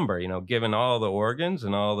big number, given all the organs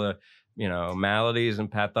and all the, maladies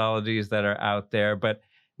and pathologies that are out there. But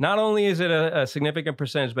not only is it a significant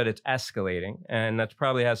percentage, but it's escalating. And that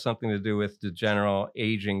probably has something to do with the general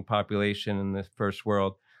aging population in the first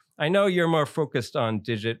world. I know you're more focused on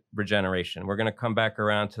digit regeneration. We're going to come back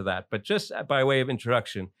around to that. But just by way of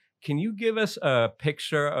introduction, can you give us a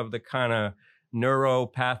picture of the kind of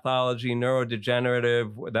neuropathology,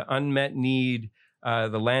 neurodegenerative, the unmet need,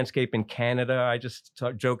 the landscape in Canada? I just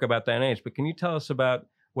joke about the NIH, but can you tell us about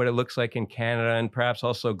what it looks like in Canada and perhaps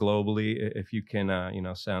also globally, if you can,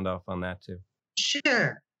 sound off on that too?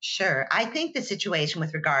 Sure. I think the situation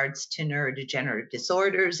with regards to neurodegenerative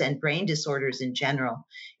disorders and brain disorders in general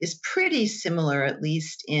is pretty similar, at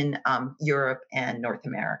least in Europe and North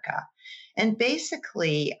America. And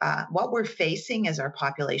basically, what we're facing as our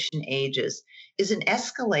population ages is an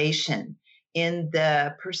escalation in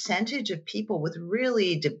the percentage of people with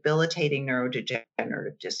really debilitating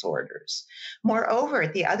neurodegenerative disorders. Moreover,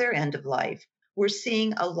 at the other end of life, we're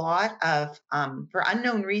seeing a lot of, for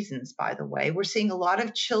unknown reasons, by the way, we're seeing a lot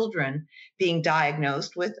of children being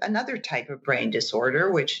diagnosed with another type of brain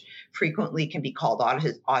disorder, which frequently can be called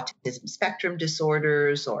autism spectrum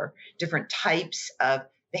disorders or different types of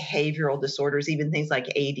behavioral disorders, even things like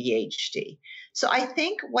ADHD. So I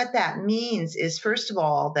think what that means is, first of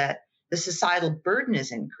all, that the societal burden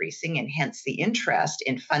is increasing and hence the interest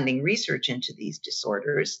in funding research into these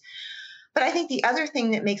disorders. But I think the other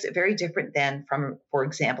thing that makes it very different than from, for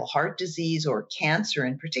example, heart disease or cancer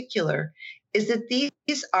in particular, is that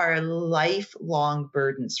these are lifelong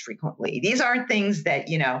burdens frequently. These aren't things that,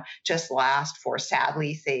 just last for,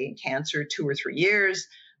 sadly, say in cancer, 2 or 3 years.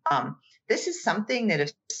 This is something that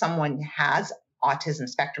if someone has autism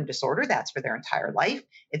spectrum disorder, that's for their entire life.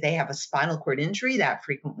 If they have a spinal cord injury, that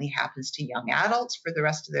frequently happens to young adults for the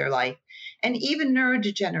rest of their life. And even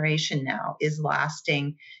neurodegeneration now is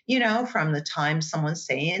lasting, from the time someone's,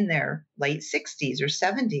 say, in their late 60s or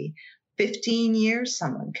 70 15 years,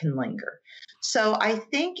 someone can linger. So I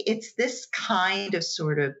think it's this kind of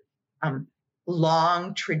sort of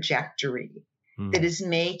long trajectory that is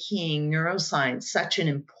making neuroscience such an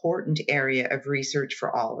important area of research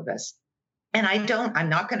for all of us. And I'm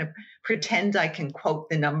not going to pretend I can quote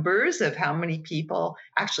the numbers of how many people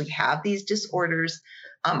actually have these disorders.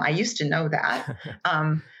 I used to know that.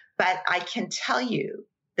 But I can tell you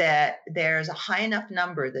that there's a high enough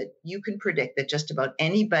number that you can predict that just about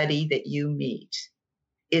anybody that you meet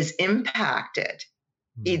is impacted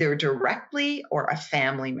either directly or a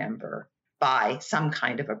family member by some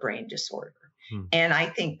kind of a brain disorder. And I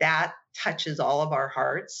think that touches all of our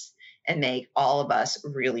hearts and make all of us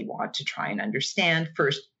really want to try and understand,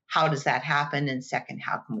 first, how does that happen? And second,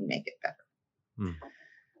 how can we make it better?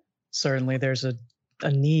 Certainly, there's a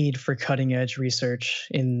need for cutting edge research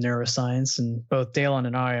in neuroscience. And both Dalen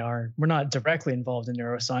and we're not directly involved in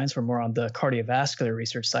neuroscience. We're more on the cardiovascular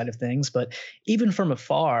research side of things. But even from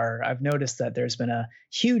afar, I've noticed that there's been a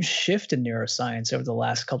huge shift in neuroscience over the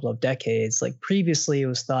last couple of decades. Like previously, it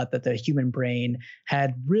was thought that the human brain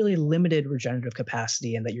had really limited regenerative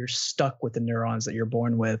capacity and that you're stuck with the neurons that you're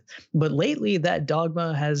born with. But lately, that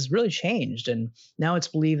dogma has really changed. And now it's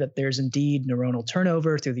believed that there's indeed neuronal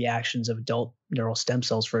turnover through the actions of adult neural stem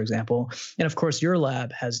cells, for example. And of course, your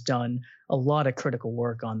lab has done a lot of critical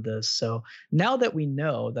work on this. So now that we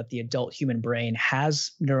know that the adult human brain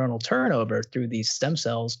has neuronal turnover through these stem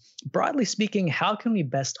cells, broadly speaking, how can we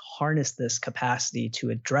best harness this capacity to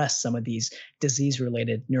address some of these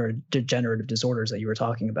disease-related neurodegenerative disorders that you were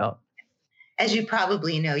talking about? As you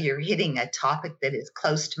probably know, you're hitting a topic that is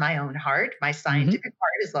close to my own heart, my scientific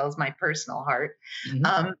heart, as well as my personal heart.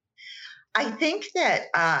 I think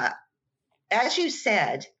that as you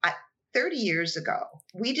said, 30 years ago,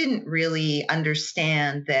 we didn't really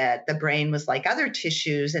understand that the brain was like other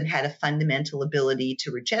tissues and had a fundamental ability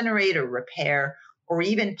to regenerate or repair or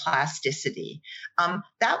even plasticity.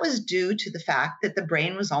 That was due to the fact that the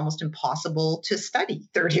brain was almost impossible to study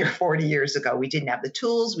 30 or 40 years ago. We didn't have the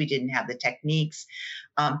tools, we didn't have the techniques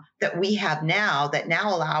that we have now that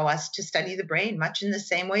now allow us to study the brain much in the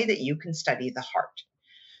same way that you can study the heart.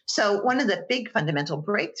 So one of the big fundamental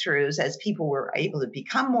breakthroughs as people were able to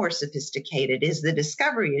become more sophisticated is the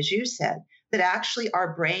discovery, as you said, that actually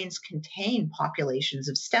our brains contain populations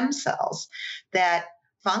of stem cells that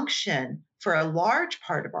function for a large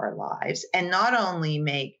part of our lives and not only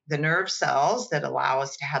make the nerve cells that allow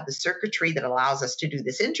us to have the circuitry that allows us to do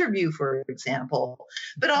this interview, for example,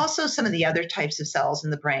 but also some of the other types of cells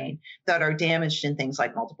in the brain that are damaged in things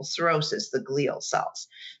like multiple sclerosis, the glial cells.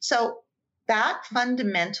 So that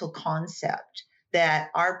fundamental concept that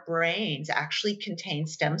our brains actually contain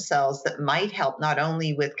stem cells that might help not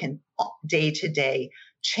only with day-to-day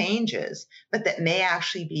changes, but that may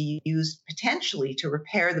actually be used potentially to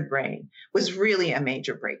repair the brain was really a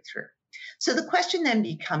major breakthrough. So the question then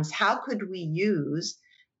becomes, how could we use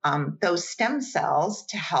those stem cells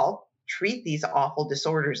to help treat these awful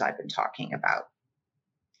disorders I've been talking about?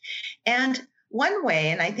 And one way,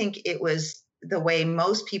 and I think it was the way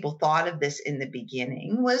most people thought of this in the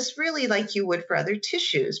beginning, was really like you would for other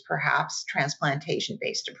tissues, perhaps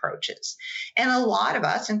transplantation-based approaches. And a lot of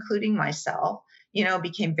us, including myself,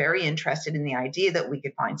 became very interested in the idea that we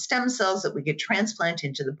could find stem cells that we could transplant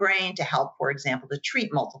into the brain to help, for example, to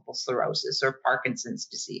treat multiple sclerosis or Parkinson's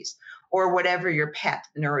disease or whatever your pet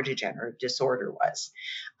neurodegenerative disorder was.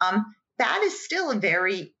 That is still a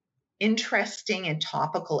very interesting and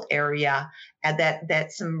topical area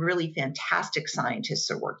that some really fantastic scientists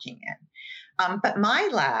are working in. But my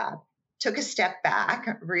lab took a step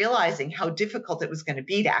back, realizing how difficult it was going to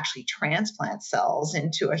be to actually transplant cells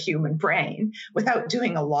into a human brain without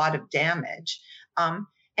doing a lot of damage,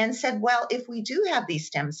 and said, well, if we do have these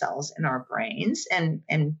stem cells in our brains, and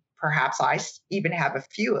perhaps I even have a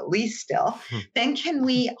few at least still, then can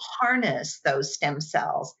we harness those stem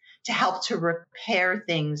cells to help to repair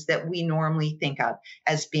things that we normally think of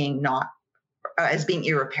as being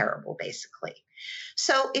irreparable, basically.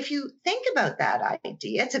 So if you think about that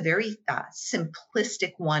idea, it's a very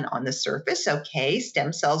simplistic one on the surface. Okay,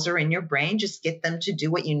 stem cells are in your brain. Just get them to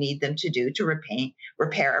do what you need them to do to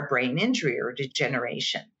repair a brain injury or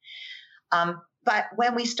degeneration. But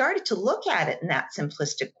when we started to look at it in that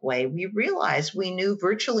simplistic way, we realized we knew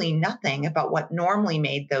virtually nothing about what normally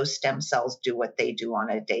made those stem cells do what they do on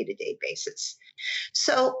a day-to-day basis.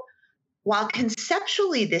 So while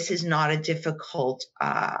conceptually this is not a difficult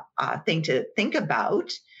thing to think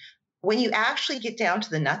about, when you actually get down to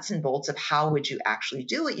the nuts and bolts of how would you actually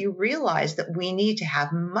do it, you realize that we need to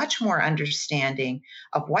have much more understanding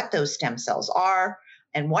of what those stem cells are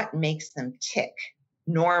and what makes them tick.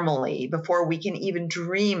 normally before we can even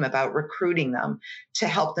dream about recruiting them to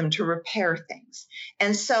help them to repair things.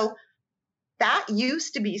 And so that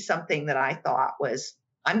used to be something that I thought was,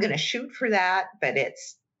 I'm going to shoot for that, but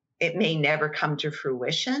it may never come to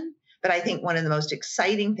fruition. But I think one of the most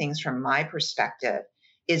exciting things from my perspective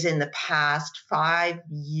is in the past 5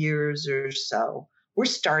 years or so, we're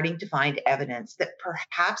starting to find evidence that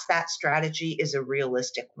perhaps that strategy is a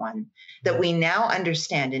realistic one, that we now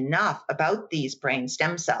understand enough about these brain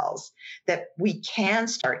stem cells that we can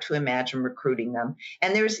start to imagine recruiting them.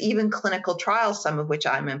 And there's even clinical trials, some of which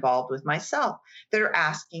I'm involved with myself, that are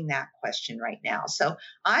asking that question right now. So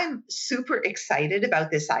I'm super excited about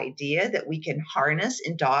this idea that we can harness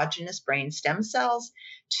endogenous brain stem cells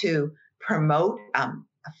to promote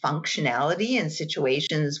functionality in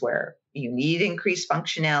situations where you need increased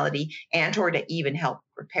functionality and or to even help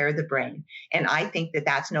repair the brain. And I think that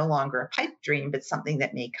that's no longer a pipe dream, but something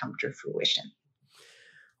that may come to fruition.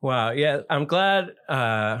 Wow. Yeah, I'm glad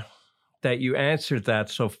that you answered that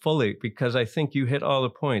so fully, because I think you hit all the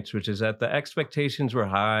points, which is that the expectations were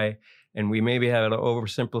high and we maybe had an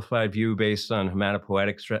oversimplified view based on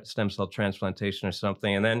hematopoietic stem cell transplantation or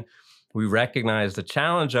something. And then we recognize the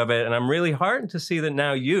challenge of it. And I'm really heartened to see that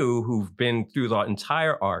now you, who've been through the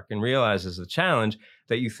entire arc and realizes the challenge,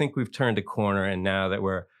 that you think we've turned a corner, and now that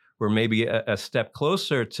we're maybe a step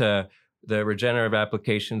closer to the regenerative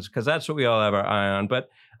applications, because that's what we all have our eye on. But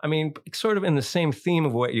I mean, sort of in the same theme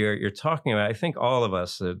of what you're talking about, I think all of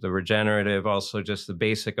us, the regenerative, also just the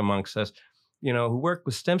basic amongst us, who work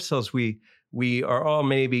with stem cells, we are all,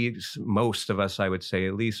 maybe most of us, I would say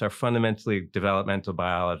at least, are fundamentally developmental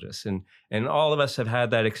biologists. And all of us have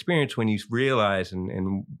had that experience when you realize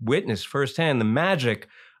and witness firsthand the magic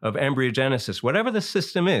of embryogenesis, whatever the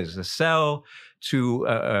system is, a cell to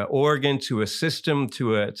an organ to a system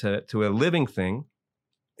to a living thing.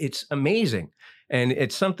 It's amazing. And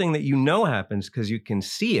it's something that happens because you can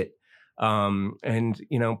see it. And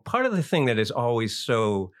part of the thing that is always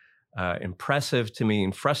so impressive to me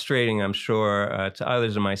and frustrating, I'm sure, to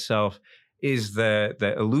others and myself, is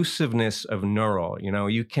the elusiveness of neural.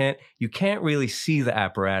 You can't really see the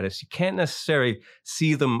apparatus. You can't necessarily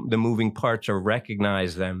see the moving parts or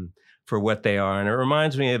recognize them for what they are. And it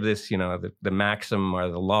reminds me of this, the maxim or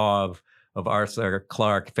the law of Arthur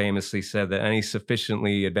Clarke famously said that any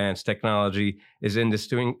sufficiently advanced technology is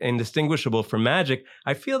indistinguishable from magic.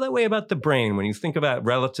 I feel that way about the brain. When you think about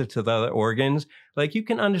relative to the other organs, like you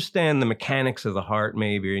can understand the mechanics of the heart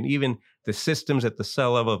maybe, and even the systems at the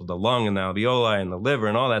cell level of the lung and the alveoli and the liver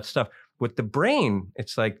and all that stuff. With the brain,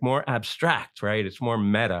 it's like more abstract, right? It's more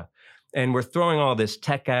meta. And we're throwing all this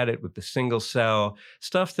tech at it with the single cell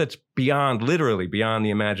stuff that's literally beyond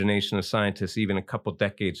the imagination of scientists even a couple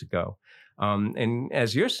decades ago. And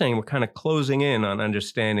as you're saying, we're kind of closing in on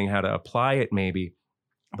understanding how to apply it maybe.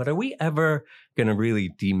 But are we ever going to really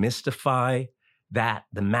demystify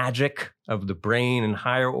the magic of the brain and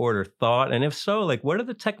higher order thought? And if so, like, what are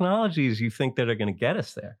the technologies you think that are going to get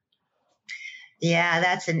us there? Yeah,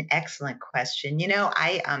 that's an excellent question.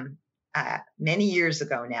 I many years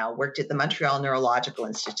ago now worked at the Montreal Neurological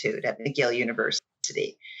Institute at McGill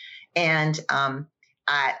University. And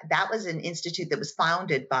that was an institute that was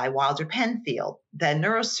founded by Wilder Penfield, the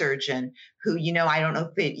neurosurgeon who, I don't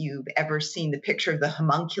know if you've ever seen the picture of the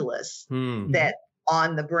homunculus that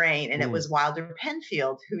on the brain. And it was Wilder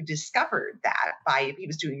Penfield who discovered that he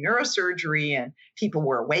was doing neurosurgery and people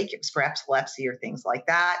were awake. It was for epilepsy or things like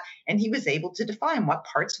that. And he was able to define what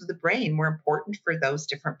parts of the brain were important for those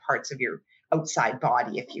different parts of your outside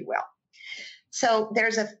body, if you will. So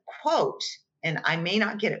there's a quote, and I may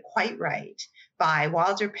not get it quite right, by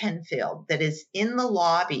Wilder Penfield that is in the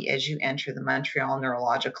lobby as you enter the Montreal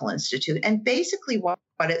Neurological Institute. And basically what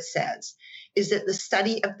it says is that the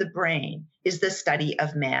study of the brain is the study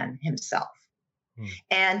of man himself.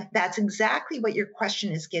 And that's exactly what your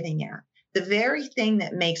question is getting at. The very thing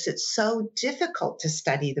that makes it so difficult to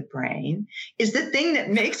study the brain is the thing that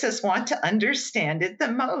makes us want to understand it the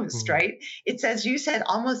most, right? It's, as you said,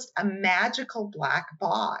 almost a magical black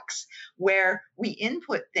box where we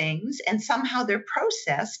input things and somehow they're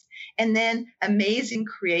processed and then amazing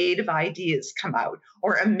creative ideas come out,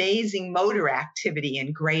 or amazing motor activity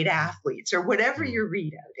in great athletes, or whatever your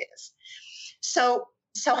readout is. So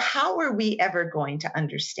how are we ever going to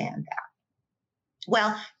understand that?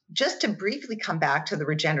 Well, just to briefly come back to the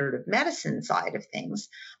regenerative medicine side of things,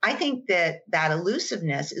 I think that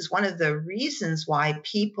elusiveness is one of the reasons why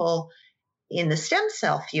people in the stem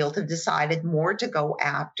cell field have decided more to go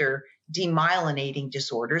after demyelinating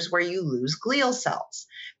disorders where you lose glial cells.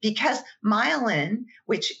 Because myelin,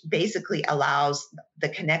 which basically allows the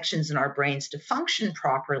connections in our brains to function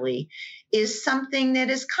properly, is something that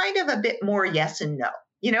is kind of a bit more yes and no.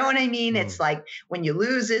 You know what I mean? It's like when you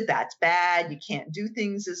lose it, that's bad. You can't do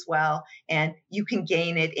things as well. And you can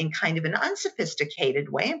gain it in kind of an unsophisticated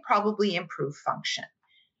way and probably improve function.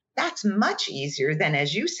 That's much easier than,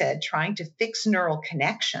 as you said, trying to fix neural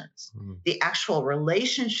connections, the actual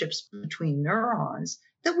relationships between neurons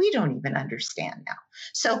that we don't even understand now.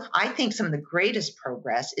 So I think some of the greatest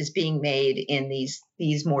progress is being made in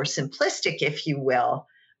these more simplistic, if you will,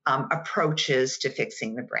 approaches to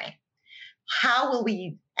fixing the brain. How will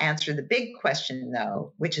we answer the big question,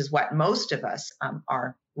 though, which is what most of us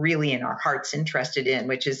are really in our hearts interested in,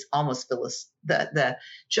 which is almost the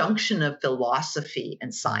junction of philosophy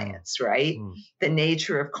and science, right? The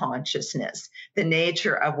nature of consciousness, the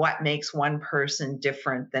nature of what makes one person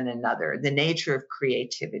different than another, the nature of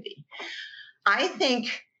creativity. I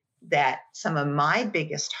think that some of my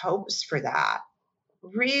biggest hopes for that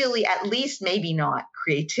really, at least maybe not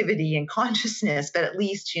creativity and consciousness, but at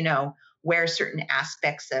least, where certain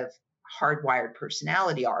aspects of hardwired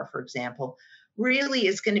personality are, for example, really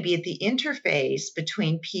is going to be at the interface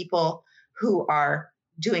between people who are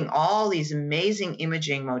doing all these amazing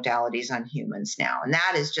imaging modalities on humans now. And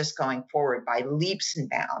that is just going forward by leaps and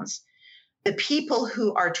bounds. The people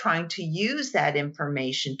who are trying to use that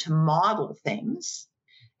information to model things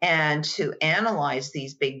and to analyze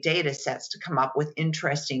these big data sets to come up with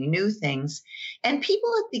interesting new things. And people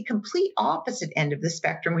at the complete opposite end of the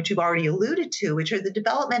spectrum, which you've already alluded to, which are the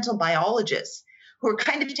developmental biologists, who are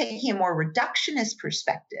kind of taking a more reductionist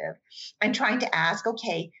perspective and trying to ask,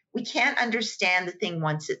 okay, we can't understand the thing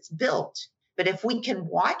once it's built, but if we can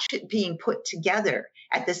watch it being put together,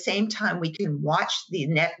 at the same time we can watch the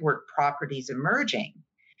network properties emerging,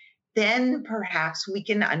 then perhaps we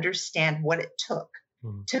can understand what it took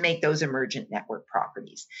to make those emergent network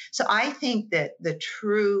properties. So I think that the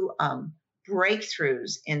true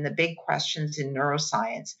breakthroughs in the big questions in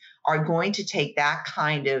neuroscience are going to take that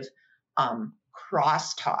kind of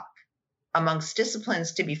crosstalk amongst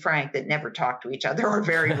disciplines, to be frank, that never talk to each other or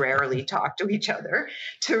very rarely talk to each other,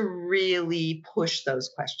 to really push those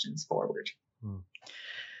questions forward.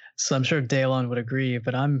 So I'm sure Daylon would agree,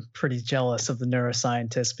 but I'm pretty jealous of the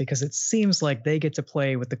neuroscientists because it seems like they get to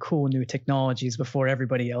play with the cool new technologies before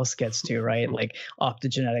everybody else gets to, right? Like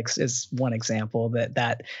optogenetics is one example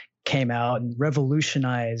that came out and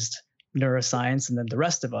revolutionized neuroscience, and then the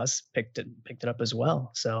rest of us picked it up as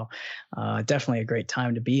well. So definitely a great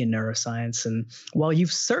time to be in neuroscience. And while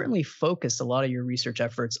you've certainly focused a lot of your research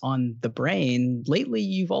efforts on the brain, lately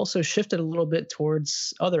you've also shifted a little bit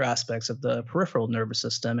towards other aspects of the peripheral nervous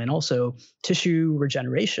system and also tissue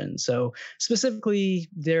regeneration. So specifically,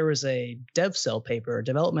 there was a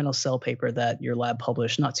developmental cell paper that your lab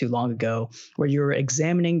published not too long ago, where you were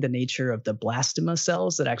examining the nature of the blastema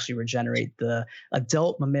cells that actually regenerate the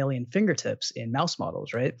adult mammalian fingertips in mouse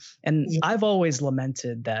models, right? And I've always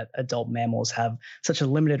lamented that adult mammals have such a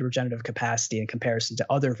limited regenerative capacity in comparison to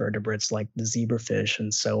other vertebrates like the zebrafish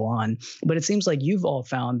and so on. But it seems like you've all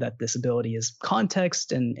found that this ability is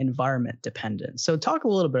context and environment dependent. So talk a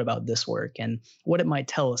little bit about this work and what it might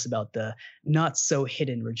tell us about the not so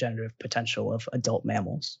hidden regenerative potential of adult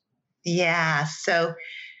mammals. Yeah. So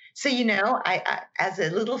I as a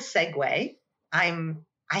little segue,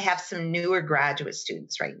 I have some newer graduate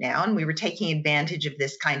students right now, and we were taking advantage of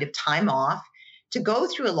this kind of time off to go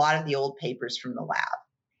through a lot of the old papers from the lab.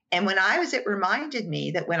 And it reminded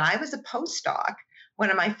me that when I was a postdoc,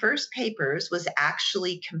 one of my first papers was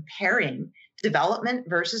actually comparing development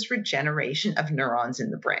versus regeneration of neurons in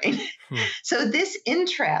the brain. So this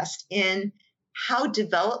interest in how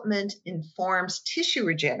development informs tissue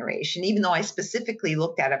regeneration, even though I specifically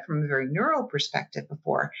looked at it from a very neural perspective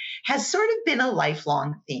before, has sort of been a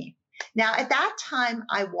lifelong theme. Now, at that time,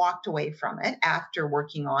 I walked away from it after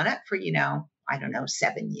working on it for,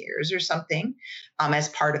 7 years or something as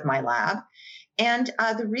part of my lab. And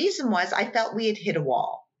the reason was I felt we had hit a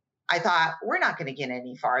wall. I thought, we're not going to get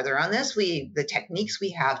any farther on this. The techniques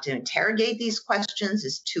we have to interrogate these questions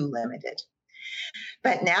is too limited.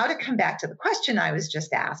 But now to come back to the question I was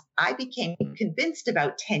just asked, I became convinced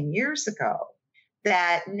about 10 years ago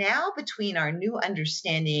that now between our new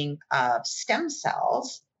understanding of stem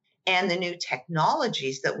cells and the new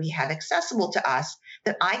technologies that we had accessible to us,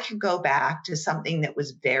 that I could go back to something that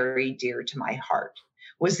was very dear to my heart,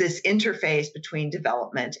 was this interface between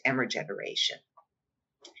development and regeneration.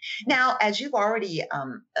 Now, as you've already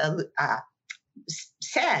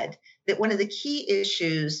said, that one of the key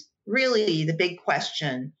issues, really the big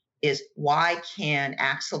question is why can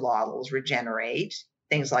axolotls regenerate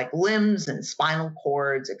things like limbs and spinal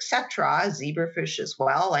cords, etc., zebrafish as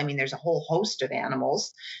well. I mean, there's a whole host of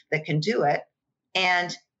animals that can do it.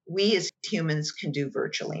 And we as humans can do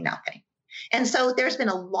virtually nothing. And so there's been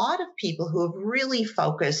a lot of people who have really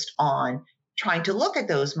focused on trying to look at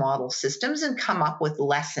those model systems and come up with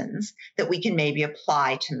lessons that we can maybe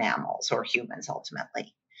apply to mammals or humans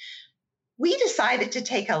ultimately. We decided to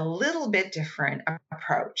take a little bit different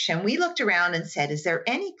approach. And we looked around and said, is there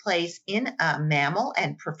any place in a mammal,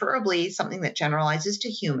 and preferably something that generalizes to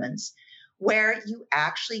humans, where you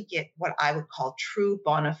actually get what I would call true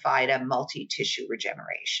bona fide multi-tissue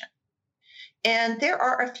regeneration? And there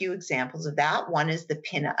are a few examples of that. One is the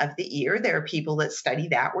pinna of the ear. There are people that study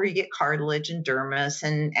that, where you get cartilage and dermis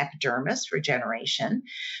and epidermis regeneration.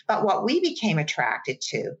 But what we became attracted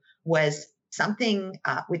to was something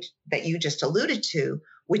that you just alluded to,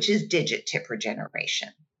 which is digit tip regeneration.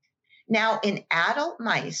 Now, in adult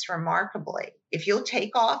mice, remarkably, if you'll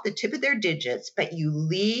take off the tip of their digits, but you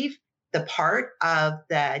leave the part of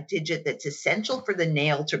the digit that's essential for the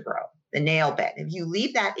nail to grow, the nail bed, if you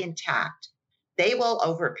leave that intact, they will,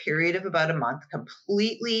 over a period of about a month,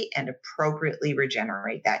 completely and appropriately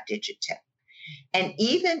regenerate that digit tip. And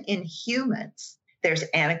even in humans, there's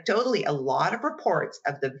anecdotally a lot of reports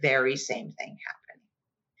of the very same thing happening.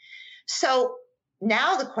 So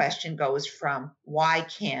now the question goes from why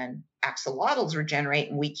can axolotls regenerate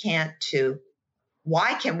and we can't, to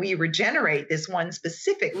why can we regenerate this one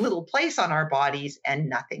specific little place on our bodies and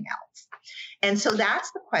nothing else? And so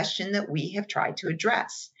that's the question that we have tried to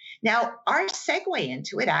address. Now, our segue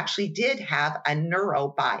into it actually did have a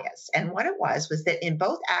neuro bias. And what it was that in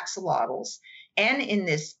both axolotls and in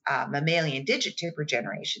this mammalian digit tip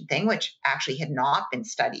regeneration thing, which actually had not been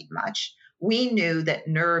studied much, we knew that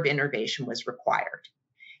nerve innervation was required.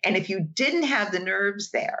 And if you didn't have the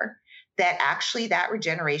nerves there, that actually that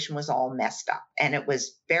regeneration was all messed up and it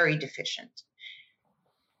was very deficient.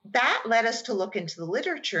 That led us to look into the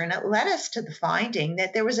literature, and it led us to the finding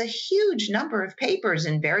that there was a huge number of papers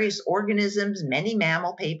in various organisms, many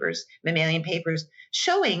mammalian papers,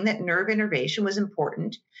 showing that nerve innervation was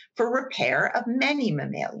important for repair of many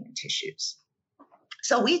mammalian tissues.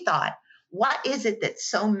 So we thought, what is it that's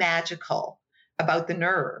so magical about the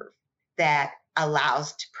nerve that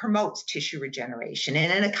promotes tissue regeneration?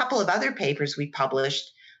 And in a couple of other papers we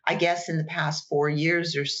published, I guess in the past 4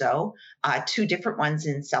 years or so, 2 different ones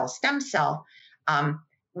in Cell Stem Cell,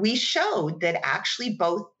 we showed that actually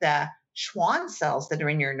both the Schwann cells that are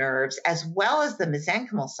in your nerves, as well as the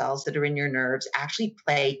mesenchymal cells that are in your nerves, actually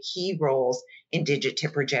play key roles in digit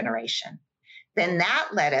tip regeneration. Then that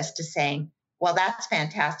led us to saying, well, that's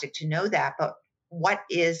fantastic to know that, but what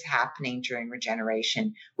is happening during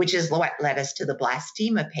regeneration, which is what led us to the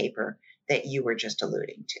blastema paper that you were just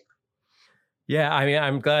alluding to. Yeah, I mean,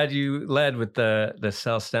 I'm glad you led with the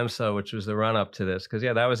cell stem cell, which was the run up to this, because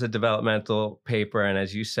that was a developmental paper, and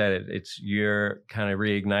as you said, it's your kind of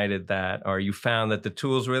reignited that, or you found that the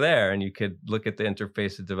tools were there, and you could look at the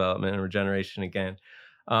interface of development and regeneration again,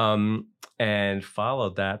 and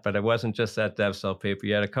followed that. But it wasn't just that dev cell paper;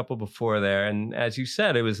 you had a couple before there, and as you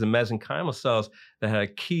said, it was the mesenchymal cells that had a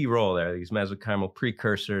key role there. These mesenchymal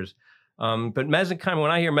precursors. But mesenchymal,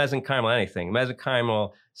 when I hear mesenchymal anything,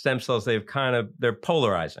 mesenchymal stem cells, they're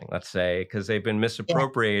polarizing, let's say, because they've been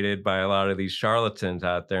misappropriated by a lot of these charlatans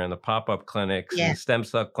out there in the pop-up clinics and stem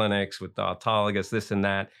cell clinics with the autologous this and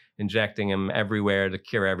that, injecting them everywhere to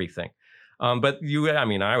cure everything. But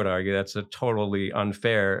I would argue that's a totally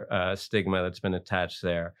unfair stigma that's been attached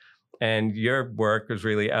there. And your work has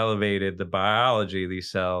really elevated the biology of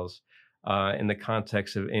these cells in the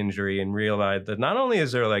context of injury, and realize that not only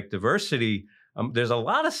is there like diversity, there's a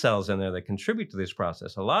lot of cells in there that contribute to this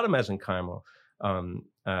process, a lot of mesenchymal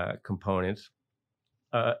components.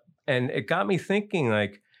 And it got me thinking,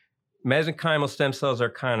 like, mesenchymal stem cells are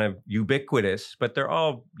kind of ubiquitous, but they're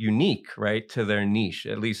all unique, right, to their niche.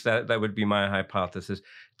 At least that would be my hypothesis.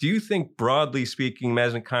 Do you think, broadly speaking,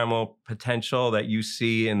 mesenchymal potential that you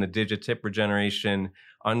see in the digit tip regeneration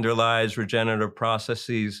underlies regenerative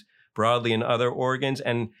processes broadly in other organs?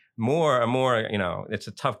 And more, it's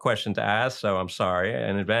a tough question to ask, so I'm sorry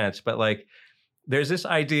in advance, but like, there's this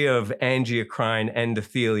idea of angiocrine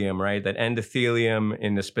endothelium, right? That endothelium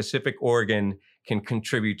in the specific organ can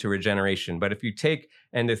contribute to regeneration. But if you take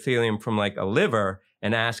endothelium from like a liver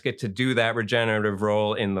and ask it to do that regenerative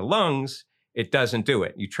role in the lungs, it doesn't do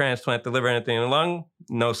it. You transplant the liver endothelium in the lung,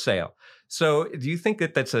 no sale. So do you think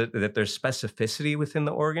that that there's specificity within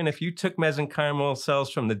the organ? If you took mesenchymal cells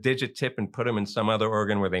from the digit tip and put them in some other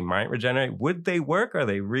organ where they might regenerate, would they work? Or are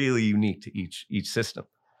they really unique to each system?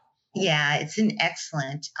 Yeah, it's an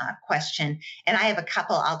excellent question. And I have a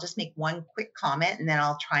couple. I'll just make one quick comment and then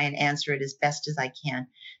I'll try and answer it as best as I can.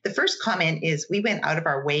 The first comment is we went out of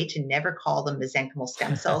our way to never call them mesenchymal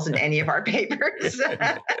stem cells in any of our papers.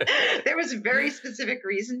 There was a very specific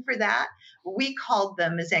reason for that. We called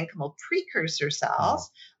them mesenchymal precursor cells.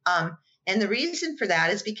 And the reason for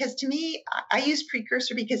that is because to me, I use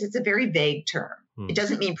precursor because it's a very vague term. It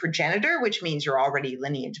doesn't mean progenitor, which means you're already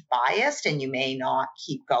lineage biased and you may not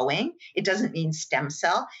keep going. It doesn't mean stem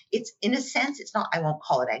cell. It's in a sense, it's not, I won't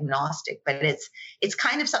call it agnostic, but it's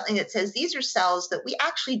kind of something that says these are cells that we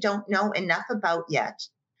actually don't know enough about yet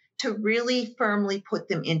to really firmly put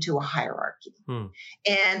them into a hierarchy.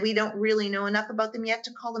 And we don't really know enough about them yet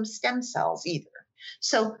to call them stem cells either.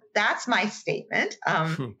 So that's my statement.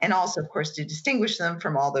 And also, of course, to distinguish them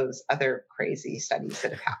from all those other crazy studies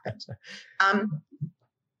that have happened.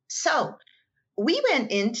 So we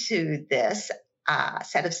went into this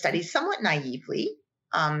set of studies somewhat naively,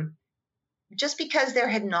 just because there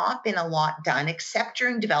had not been a lot done except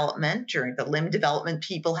during development. During the limb development,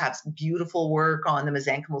 people have some beautiful work on the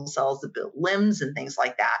mesenchymal cells that build limbs and things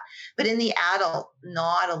like that. But in the adult,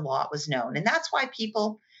 not a lot was known. And that's why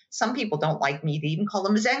some people don't like me to even call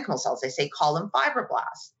them mesenchymal cells. They say call them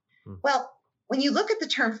fibroblasts. Well, when you look at the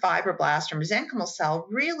term fibroblast or mesenchymal cell,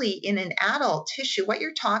 really in an adult tissue, what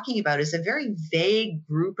you're talking about is a very vague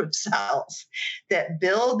group of cells that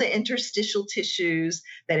build the interstitial tissues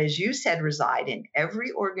that, as you said, reside in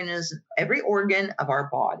every organism, every organ of our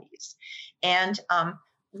bodies. And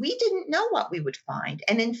we didn't know what we would find.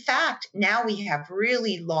 And in fact, now we have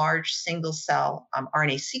really large single cell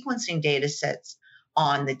RNA sequencing data sets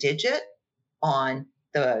on the digit, on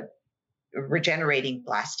the regenerating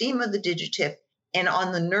blastema of the digit tip, and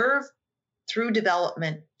on the nerve through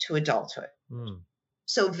development to adulthood.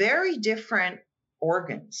 So very different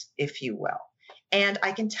organs, if you will. And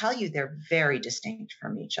I can tell you they're very distinct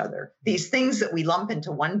from each other. These things that we lump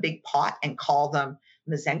into one big pot and call them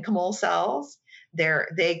mesenchymal cells,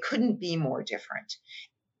 they couldn't be more different.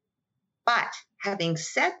 But having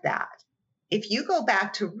said that, if you go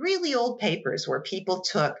back to really old papers where people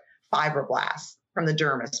took fibroblasts from the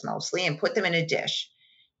dermis mostly and put them in a dish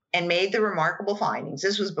and made the remarkable findings,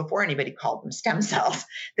 this was before anybody called them stem cells,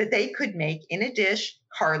 that they could make in a dish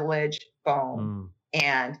cartilage, bone,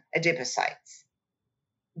 and adipocytes.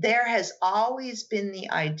 There has always been the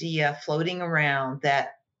idea floating around that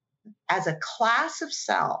as a class of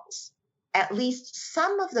cells, at least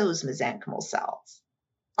some of those mesenchymal cells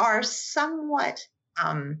are somewhat,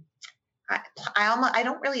 I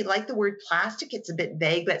don't really like the word plastic. It's a bit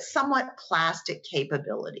vague, but somewhat plastic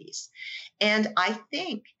capabilities. And I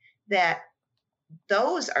think that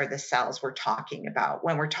those are the cells we're talking about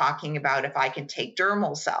when we're talking about if I can take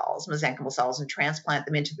dermal cells, mesenchymal cells, and transplant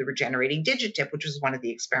them into the regenerating digit tip, which was one of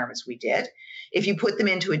the experiments we did. If you put them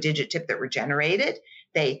into a digit tip that regenerated,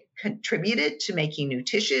 they contributed to making new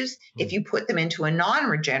tissues. If you put them into a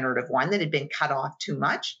non-regenerative one that had been cut off too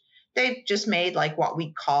much, they just made like what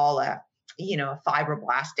we call a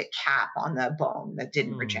fibroblastic cap on the bone that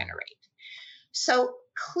didn't regenerate. So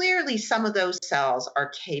clearly some of those cells are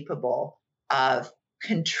capable of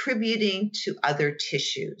contributing to other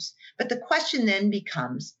tissues. But the question then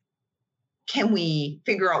becomes, can we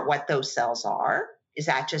figure out what those cells are? Is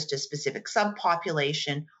that just a specific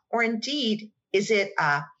subpopulation? Or indeed, is it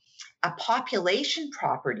a population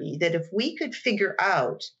property that if we could figure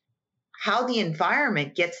out how the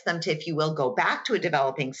environment gets them to, if you will, go back to a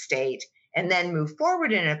developing state and then move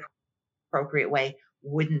forward in an appropriate way,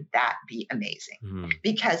 wouldn't that be amazing?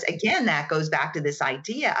 Because again, that goes back to this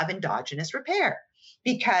idea of endogenous repair,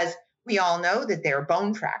 because we all know that there are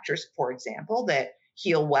bone fractures, for example, that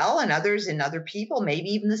heal well, and others in other people,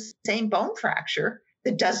 maybe even the same bone fracture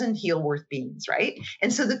that doesn't heal worth beans, right?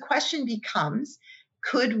 And so the question becomes,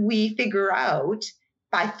 could we figure out,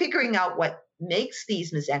 by figuring out what makes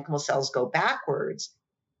these mesenchymal cells go backwards,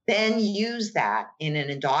 then use that in an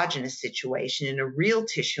endogenous situation, in a real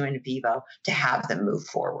tissue in vivo, to have them move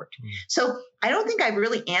forward. So I don't think I've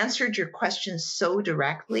really answered your question so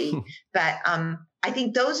directly, but I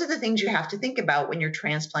think those are the things you have to think about when you're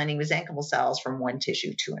transplanting mesenchymal cells from one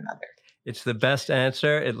tissue to another. It's the best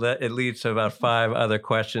answer. It leads to about 5 other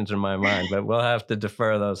questions in my mind, but we'll have to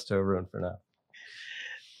defer those to Arun for now.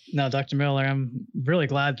 No, Dr. Miller, I'm really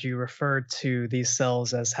glad you referred to these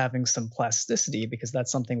cells as having some plasticity, because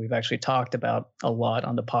that's something we've actually talked about a lot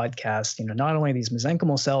on the podcast. Not only these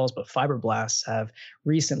mesenchymal cells, but fibroblasts have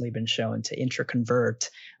recently been shown to intraconvert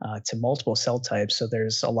to multiple cell types. So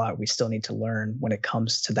there's a lot we still need to learn when it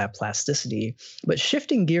comes to that plasticity. But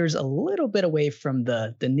shifting gears a little bit away from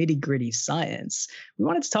the nitty-gritty science, we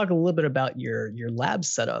wanted to talk a little bit about your lab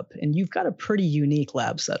setup. And you've got a pretty unique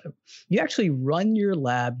lab setup. You actually run your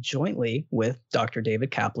lab jointly with Dr. David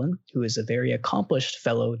Kaplan, who is a very accomplished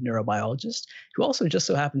fellow neurobiologist, who also just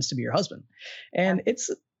so happens to be your husband. And it's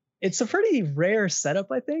a pretty rare setup,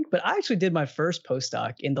 I think, but I actually did my first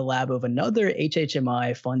postdoc in the lab of another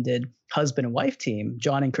HHMI-funded husband and wife team,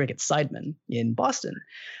 John and Cricket Seidman, in Boston.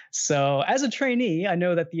 So as a trainee, I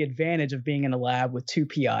know that the advantage of being in a lab with two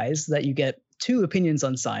PIs, that you get two opinions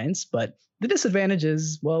on science, but the disadvantage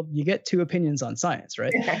is, well, you get two opinions on science,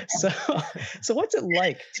 right? So what's it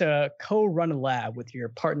like to co-run a lab with your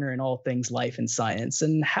partner in all things life and science?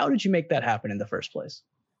 And how did you make that happen in the first place?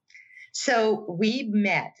 So we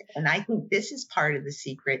met, and I think this is part of the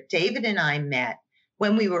secret. David and I met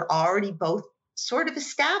when we were already both sort of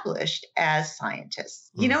established as scientists.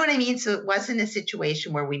 You know what I mean? So it wasn't a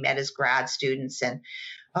situation where we met as grad students and,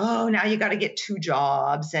 oh, now you got to get two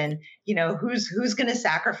jobs and, who's going to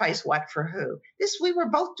sacrifice what for who. We were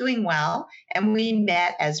both doing well, and we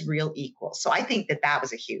met as real equals. So I think that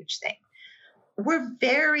was a huge thing. We're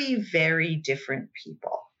very, very different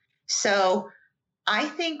people. So I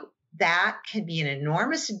think that can be an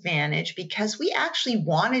enormous advantage because we actually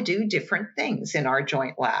want to do different things in our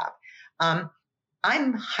joint lab.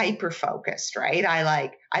 I'm hyper-focused, right?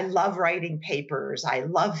 I love writing papers. I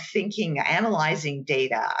love thinking, analyzing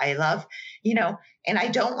data. I love, and I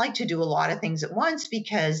don't like to do a lot of things at once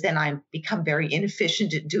because then I become very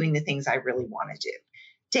inefficient at doing the things I really want to do.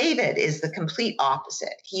 David is the complete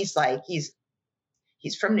opposite. He's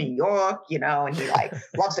from New York, and he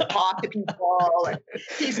loves to talk to people. And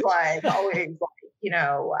he's always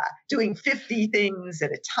doing 50 things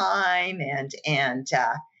at a time.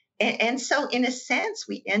 And so in a sense,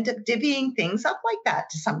 we end up divvying things up like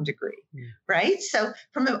that to some degree, right? So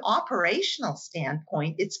from an operational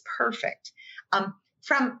standpoint, it's perfect. And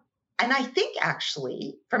I think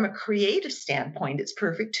actually from a creative standpoint, it's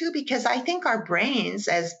perfect too, because I think our brains,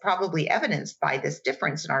 as probably evidenced by this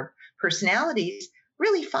difference in our personalities,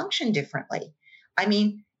 really function differently. I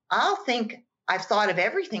mean, I'll think I've thought of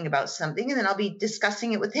everything about something, and then I'll be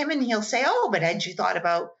discussing it with him, and he'll say, oh, but had you thought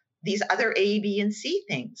about these other A, B, and C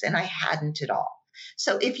things? And I hadn't at all.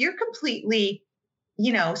 So if you're completely,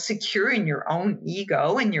 secure in your own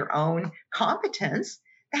ego and your own competence,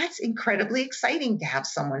 that's incredibly exciting to have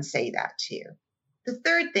someone say that to you. The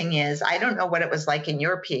third thing is, I don't know what it was like in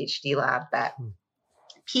your PhD lab, but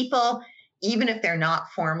people, even if they're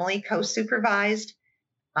not formally co-supervised,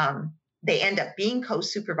 they end up being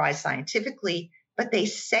co-supervised scientifically, but they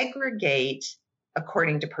segregate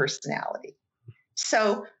according to personality.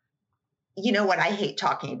 So, you know what? I hate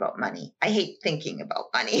talking about money. I hate thinking about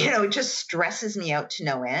money. It just stresses me out to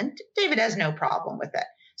no end. David has no problem with it.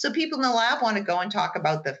 So people in the lab want to go and talk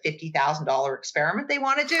about the $50,000 experiment they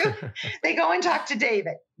want to do. They go and talk to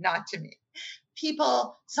David, not to me.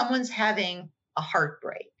 Someone's having a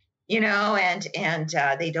heartbreak, and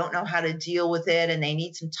they don't know how to deal with it, and they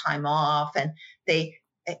need some time off,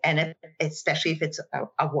 especially if it's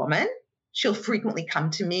a woman, she'll frequently come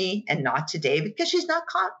to me and not to David because she's not,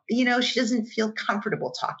 she doesn't feel comfortable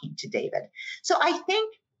talking to David. So I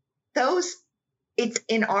think it's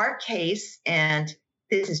in our case, and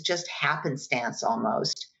this is just happenstance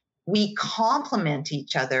almost, we complement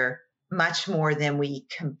each other much more than we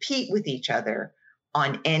compete with each other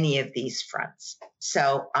on any of these fronts.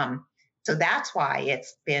 So that's why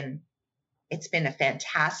it's been a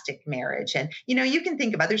fantastic marriage. And, you can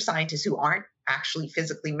think of other scientists who aren't actually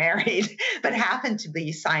physically married, but happen to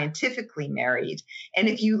be scientifically married. And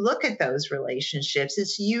if you look at those relationships,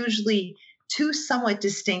 it's usually two somewhat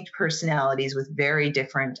distinct personalities with very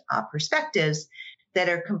different perspectives that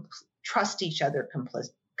are trust each other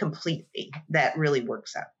completely. That really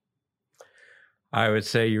works out. I would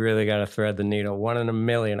say you really got to thread the needle. 1 in a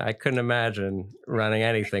million. I couldn't imagine running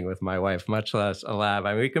anything with my wife, much less a lab.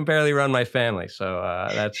 I mean, we can barely run my family. So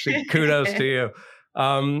that's kudos to you.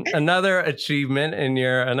 Another achievement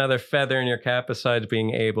another feather in your cap, besides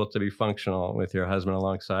being able to be functional with your husband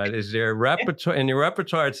alongside, is your repertoire. In your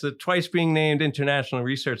repertoire, it's the twice being named International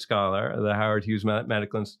Research Scholar of the Howard Hughes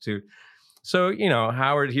Medical Institute. So,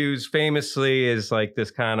 Howard Hughes famously is like this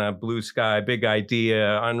kind of blue sky, big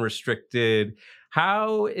idea, unrestricted,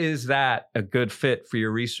 How is that a good fit for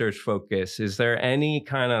your research focus? Is there any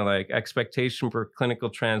kind of like expectation for clinical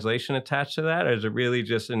translation attached to that? Or does it really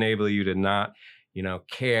just enable you to not,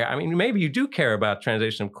 care? I mean, maybe you do care about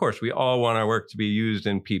translation. Of course, we all want our work to be used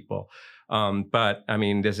in people. But I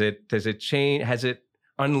mean, does it change? Has it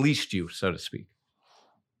unleashed you, so to speak?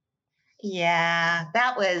 Yeah,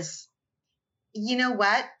 that was, you know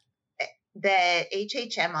what? The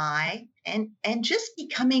HHMI and just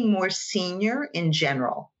becoming more senior in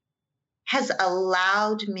general has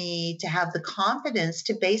allowed me to have the confidence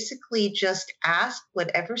to basically just ask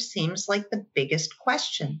whatever seems like the biggest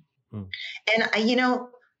question. Hmm. And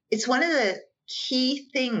it's one of the key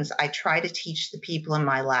things I try to teach the people in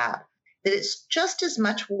my lab, that it's just as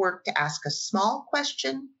much work to ask a small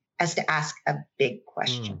question as to ask a big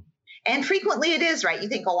question. Hmm. And frequently it is, right? You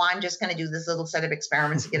think, I'm just going to do this little set of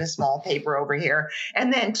experiments to get a small paper over here.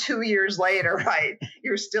 And then 2 years later, right,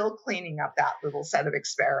 you're still cleaning up that little set of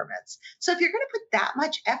experiments. So if you're going to put that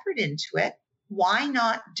much effort into it, why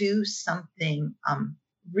not do something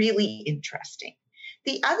really interesting?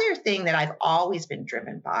 The other thing that I've always been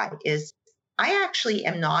driven by is I actually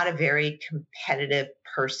am not a very competitive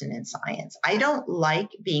person in science. I don't like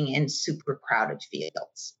being in super crowded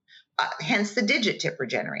fields. Hence the digit tipper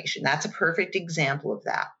generation. That's a perfect example of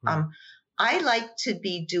that. I like to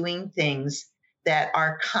be doing things that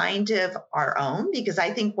are kind of our own, because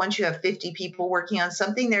I think once you have 50 people working on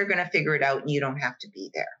something, they're going to figure it out and you don't have to be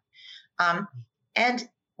there. And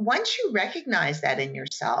once you recognize that in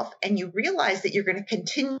yourself and you realize that you're going to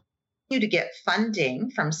continue to get funding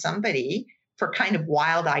from somebody for kind of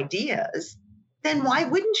wild ideas, then why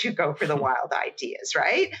wouldn't you go for the wild ideas,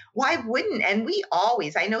 right? Why wouldn't? And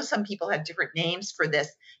I know some people have different names for this,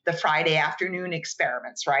 the Friday afternoon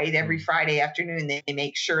experiments, right? Every Friday afternoon, they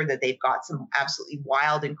make sure that they've got some absolutely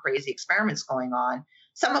wild and crazy experiments going on,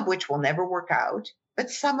 some of which will never work out, but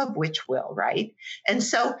some of which will, right? And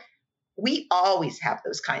so we always have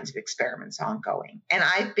those kinds of experiments ongoing. And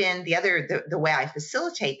the way I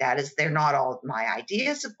facilitate that is they're not all my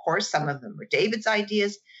ideas. Of course, some of them are David's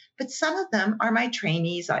ideas, but some of them are my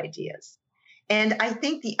trainees' ideas. And I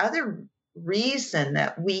think the other reason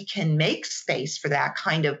that we can make space for that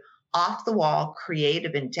kind of off-the-wall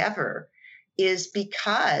creative endeavor is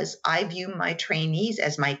because I view my trainees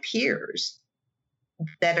as my peers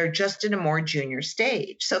that are just in a more junior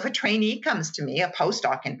stage. So if a trainee comes to me, a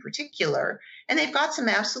postdoc in particular, and they've got some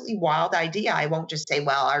absolutely wild idea, I won't just say,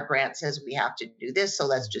 well, our grant says we have to do this, so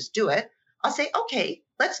let's just do it. I'll say, okay,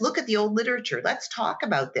 let's look at the old literature. Let's talk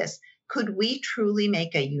about this. Could we truly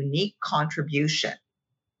make a unique contribution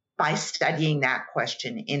by studying that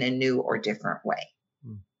question in a new or different way?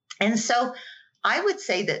 And so I would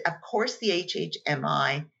say that, of course, the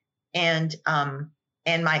HHMI and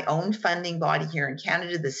my own funding body here in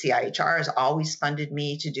Canada, the CIHR, has always funded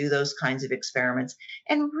me to do those kinds of experiments,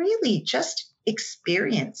 and really just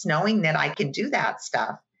experience knowing that I can do that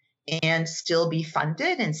stuff and still be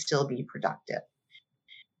funded and still be productive.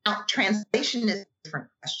 Now, translation is a different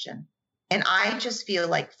question. And I just feel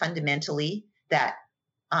like fundamentally that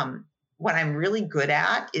what I'm really good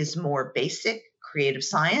at is more basic creative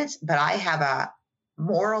science, but I have a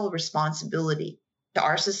moral responsibility to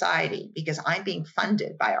our society, because I'm being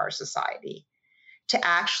funded by our society, to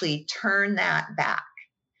actually turn that back.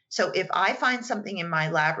 So if I find something in my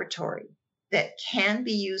laboratory that can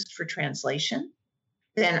be used for translation,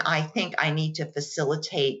 then I think I need to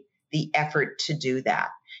facilitate the effort to do that.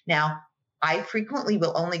 Now, I frequently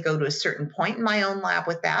will only go to a certain point in my own lab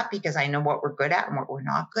with that, because I know what we're good at and what we're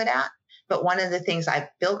not good at. But one of the things I've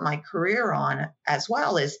built my career on as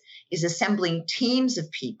well is assembling teams of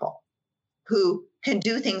people who can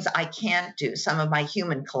do things I can't do, some of my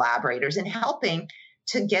human collaborators, and helping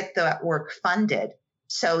to get that work funded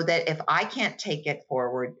so that if I can't take it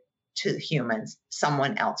forward to humans,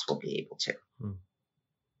 someone else will be able to.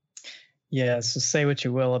 Yeah, so say what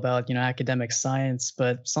you will about, academic science,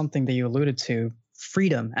 but something that you alluded to,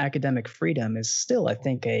 freedom, academic freedom, is still, I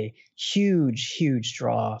think, a huge, huge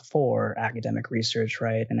draw for academic research,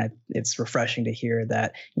 right? And it's refreshing to hear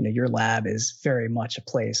that, your lab is very much a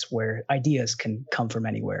place where ideas can come from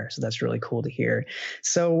anywhere. So that's really cool to hear.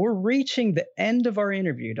 So we're reaching the end of our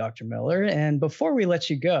interview, Dr. Miller. And before we let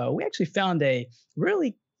you go, we actually found a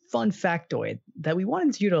really fun factoid that we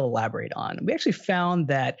wanted you to elaborate on. We actually found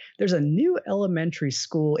that there's a new elementary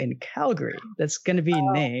school in Calgary that's going to be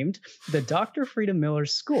named the Dr. Freda Miller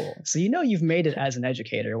School. So you've made it as an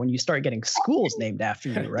educator when you start getting schools named after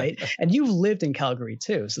you, right? And you've lived in Calgary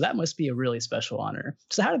too, so that must be a really special honor.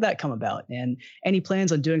 So how did that come about? And any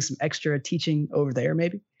plans on doing some extra teaching over there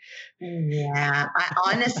maybe? Yeah, I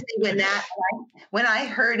honestly, when I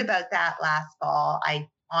heard about that last fall, I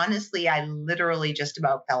literally just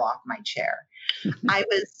about fell off my chair. I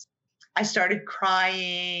was, I started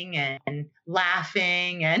crying and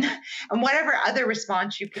laughing and whatever other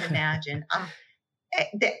response you can imagine.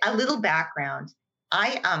 A little background.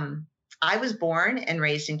 I was born and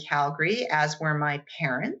raised in Calgary, as were my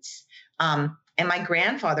parents. And my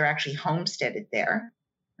grandfather actually homesteaded there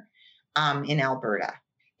in Alberta.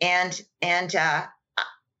 And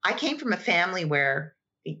I came from a family where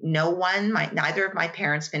neither of my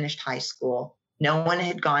parents finished high school. No one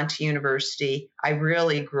had gone to university. I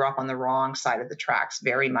really grew up on the wrong side of the tracks,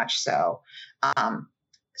 very much so.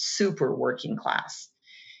 Super working class.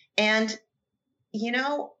 And, you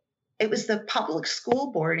know, it was the public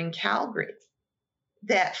school board in Calgary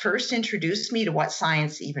that first introduced me to what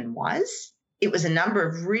science even was. It was a number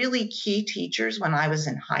of really key teachers when I was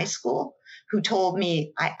in high school who told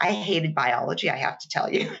me I hated biology, I have to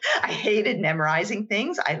tell you. I hated memorizing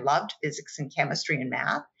things. I loved physics and chemistry and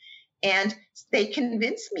math. And they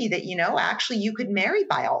convinced me that, actually you could marry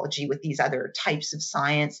biology with these other types of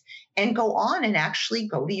science and go on and actually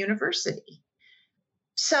go to university.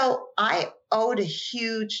 So I owed a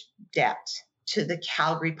huge debt to the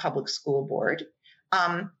Calgary Public School Board.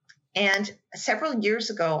 And several years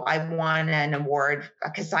ago, I won an award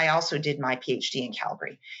because I also did my PhD in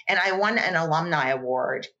Calgary. And I won an alumni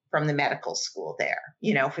award from the medical school there,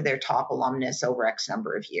 for their top alumnus over X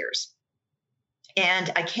number of years.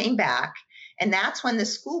 And I came back, and that's when the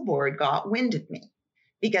school board got wind of me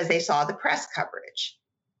because they saw the press coverage.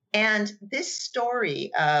 And this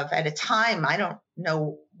story of, at a time, I don't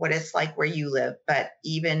know what it's like where you live, but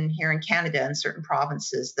even here in Canada, in certain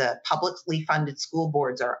provinces, the publicly funded school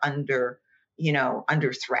boards are under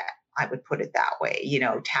threat. I would put it that way.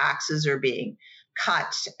 Taxes are being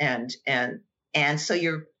cut, and so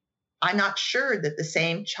I'm not sure that the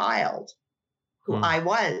same child who I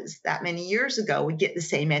was that many years ago would get the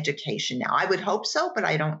same education now. I would hope so, but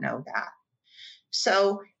I don't know that.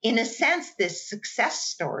 So in a sense, this success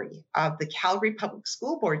story of the Calgary Public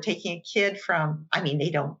School Board taking a kid from, they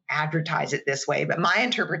don't advertise it this way, but my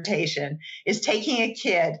interpretation is taking a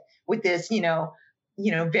kid with this,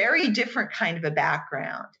 very different kind of a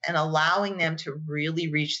background and allowing them to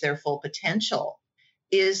really reach their full potential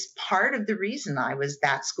is part of the reason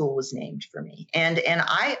that school was named for me. And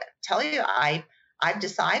I tell you, I've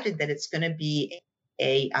decided that it's going to be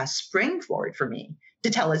a springboard for me to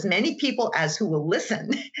tell as many people as who will listen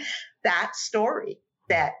that story,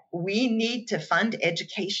 that we need to fund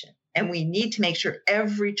education and we need to make sure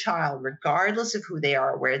every child, regardless of who they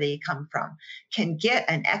are, where they come from, can get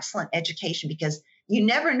an excellent education, because you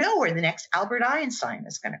never know where the next Albert Einstein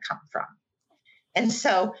is going to come from. And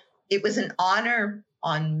so it was an honor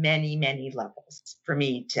on many, many levels for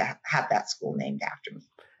me to have that school named after me.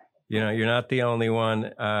 You're not the only one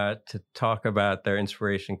to talk about their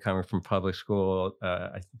inspiration coming from public school.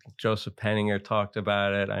 I think Joseph Penninger talked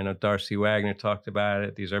about it. I know Darcy Wagner talked about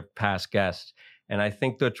it. These are past guests. And I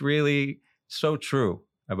think that's really so true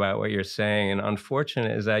about what you're saying. And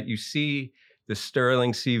unfortunate is that you see the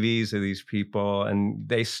sterling CVs of these people, and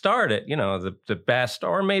they started, the best,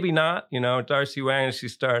 or maybe not. Darcy Wagner, she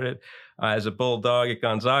started as a bulldog at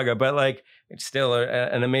Gonzaga, but it's still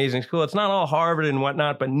an amazing school. It's not all Harvard and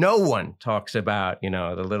whatnot, but no one talks about, the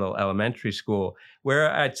little elementary school, where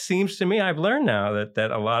it seems to me, I've learned now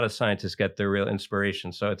that a lot of scientists get their real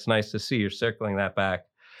inspiration. So it's nice to see you're circling that back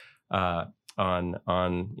on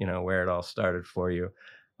where it all started for you.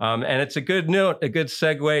 And it's a good note, a good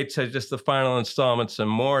segue to just the final installment, some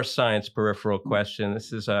more science peripheral question.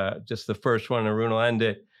 This is just the first one, Arun will end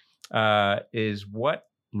it, is what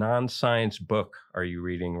non-science book are you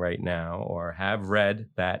reading right now or have read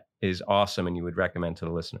that is awesome and you would recommend to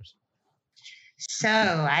the listeners? So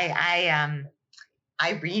I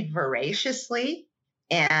read voraciously.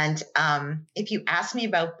 And if you ask me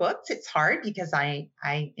about books, it's hard because I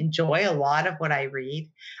enjoy a lot of what I read.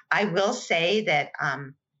 I will say that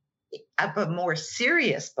of the more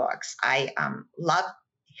serious books, I love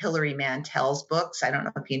Hilary Mantel's books. I don't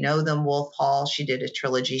know if you know them. Wolf Hall, she did a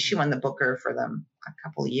trilogy. She won the Booker for them a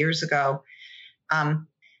couple of years ago.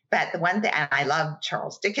 But the one that, and I love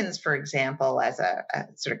Charles Dickens, for example, as a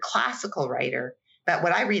sort of classical writer. But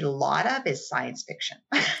what I read a lot of is science fiction.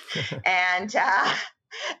 And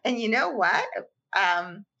you know what?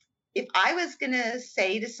 If I was going to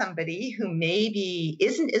say to somebody who maybe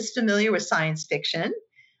isn't as familiar with science fiction,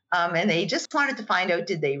 and they just wanted to find out,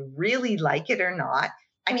 did they really like it or not?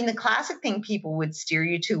 I mean, the classic thing people would steer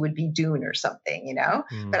you to would be Dune or something, you know,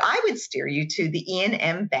 but I would steer you to the Ian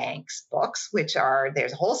M. Banks books, which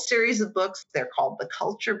there's a whole series of books. They're called the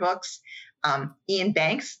culture books. Ian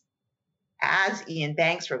Banks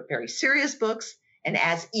wrote very serious books, and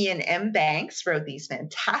as Ian M. Banks wrote these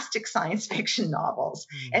fantastic science fiction novels,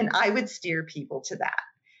 and I would steer people to that.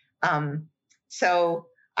 So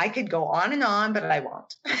I could go on and on, but I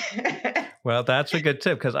won't. Well, that's a good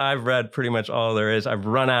tip, because I've read pretty much all there is. I've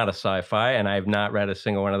run out of sci-fi, and I've not read a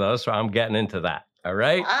single one of those, so I'm getting into that. All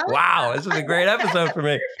right? Wow, this is a great episode for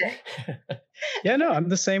me. Yeah, no, I'm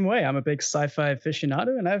the same way. I'm a big sci-fi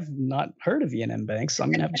aficionado, and I've not heard of Ian M. Banks, so I'm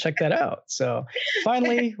going to have to check that out. So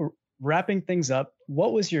finally, wrapping things up,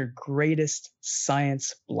 what was your greatest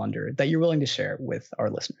science blunder that you're willing to share with our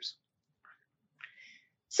listeners?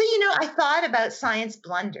 So, you know, I thought about science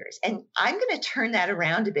blunders, and I'm going to turn that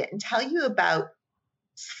around a bit and tell you about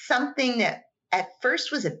something that at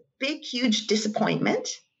first was a big, huge disappointment,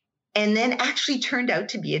 and then actually turned out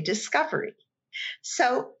to be a discovery.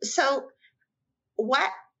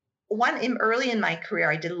 Early in my career,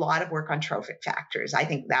 I did a lot of work on trophic factors. I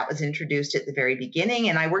think that was introduced at the very beginning,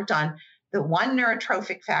 and I worked on the one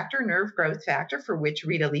neurotrophic factor, nerve growth factor, for which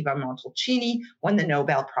Rita Levi-Montalcini won the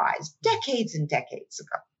Nobel Prize decades and decades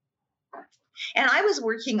ago. And I was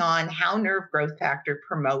working on how nerve growth factor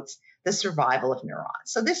promotes the survival of neurons.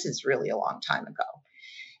 So this is really a long time ago.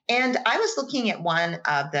 And I was looking at one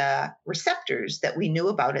of the receptors that we knew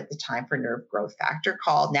about at the time for nerve growth factor,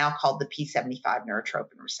 now called the P75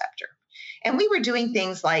 neurotropin receptor. And we were doing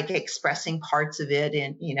things like expressing parts of it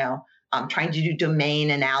in, trying to do domain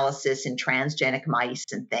analysis in transgenic mice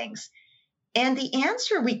and things. And the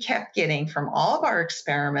answer we kept getting from all of our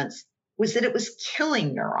experiments was that it was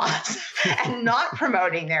killing neurons and not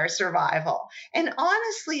promoting their survival. And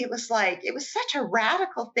honestly, it was such a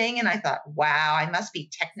radical thing. And I thought, wow, I must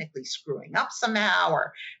be technically screwing up somehow,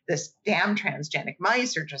 or this damn transgenic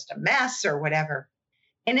mice are just a mess or whatever.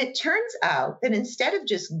 And it turns out that instead of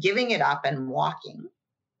just giving it up and walking,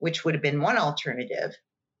 which would have been one alternative,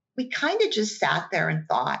 we kind of just sat there and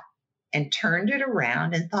thought and turned it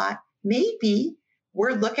around and thought, maybe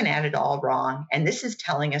we're looking at it all wrong, and this is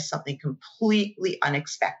telling us something completely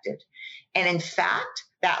unexpected. And in fact,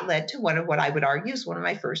 that led to what I would argue is one of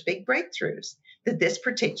my first big breakthroughs, that this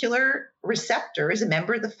particular receptor is a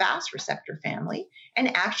member of the FAST receptor family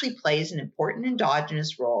and actually plays an important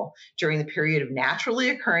endogenous role during the period of naturally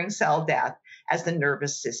occurring cell death as the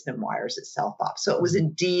nervous system wires itself up. So it was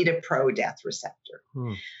indeed a pro-death receptor.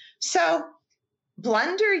 So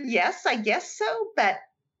blunder, yes, I guess so. But,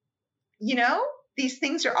 these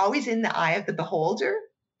things are always in the eye of the beholder.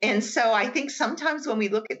 And so I think sometimes when we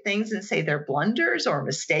look at things and say they're blunders or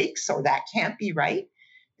mistakes or that can't be right,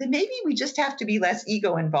 then maybe we just have to be less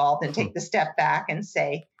ego involved and take the step back and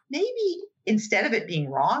say, maybe instead of it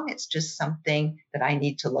being wrong, it's just something that I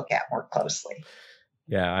need to look at more closely.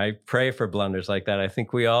 Yeah, I pray for blunders like that. I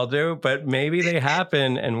think we all do, but maybe they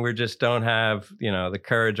happen and we just don't have, the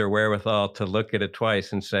courage or wherewithal to look at it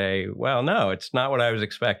twice and say, well, no, it's not what I was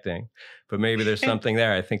expecting, but maybe there's something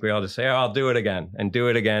there. I think we all just say, oh, I'll do it again and do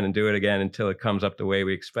it again and do it again until it comes up the way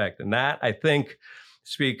we expect. And that, I think,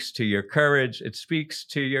 speaks to your courage. It speaks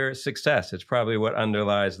to your success. It's probably what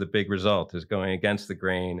underlies the big result, is going against the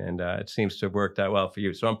grain. And it seems to have worked out well for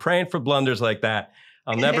you. So I'm praying for blunders like that.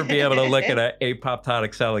 I'll never be able to look at an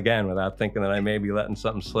apoptotic cell again without thinking that I may be letting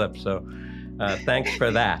something slip. So thanks for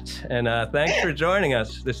that. And thanks for joining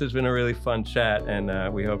us. This has been a really fun chat,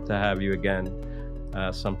 and we hope to have you again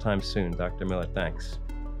sometime soon. Dr. Miller, thanks.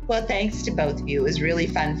 Well, thanks to both of you. It was really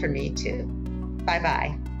fun for me too.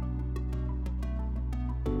 Bye-bye.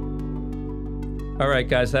 All right,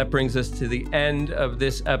 guys, that brings us to the end of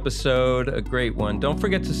this episode, a great one. Don't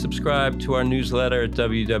forget to subscribe to our newsletter at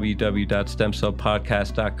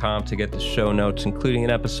www.stemcellpodcast.com to get the show notes, including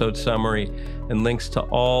an episode summary and links to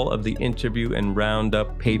all of the interview and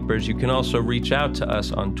roundup papers. You can also reach out to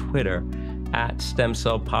us on Twitter at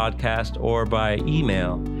StemCellPodcast or by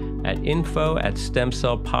email at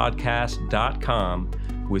info@stemcellpodcast.com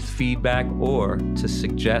with feedback or to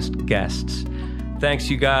suggest guests.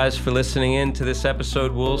 Thanks, you guys, for listening in to this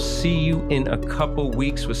episode. We'll see you in a couple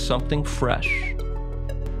weeks with something fresh.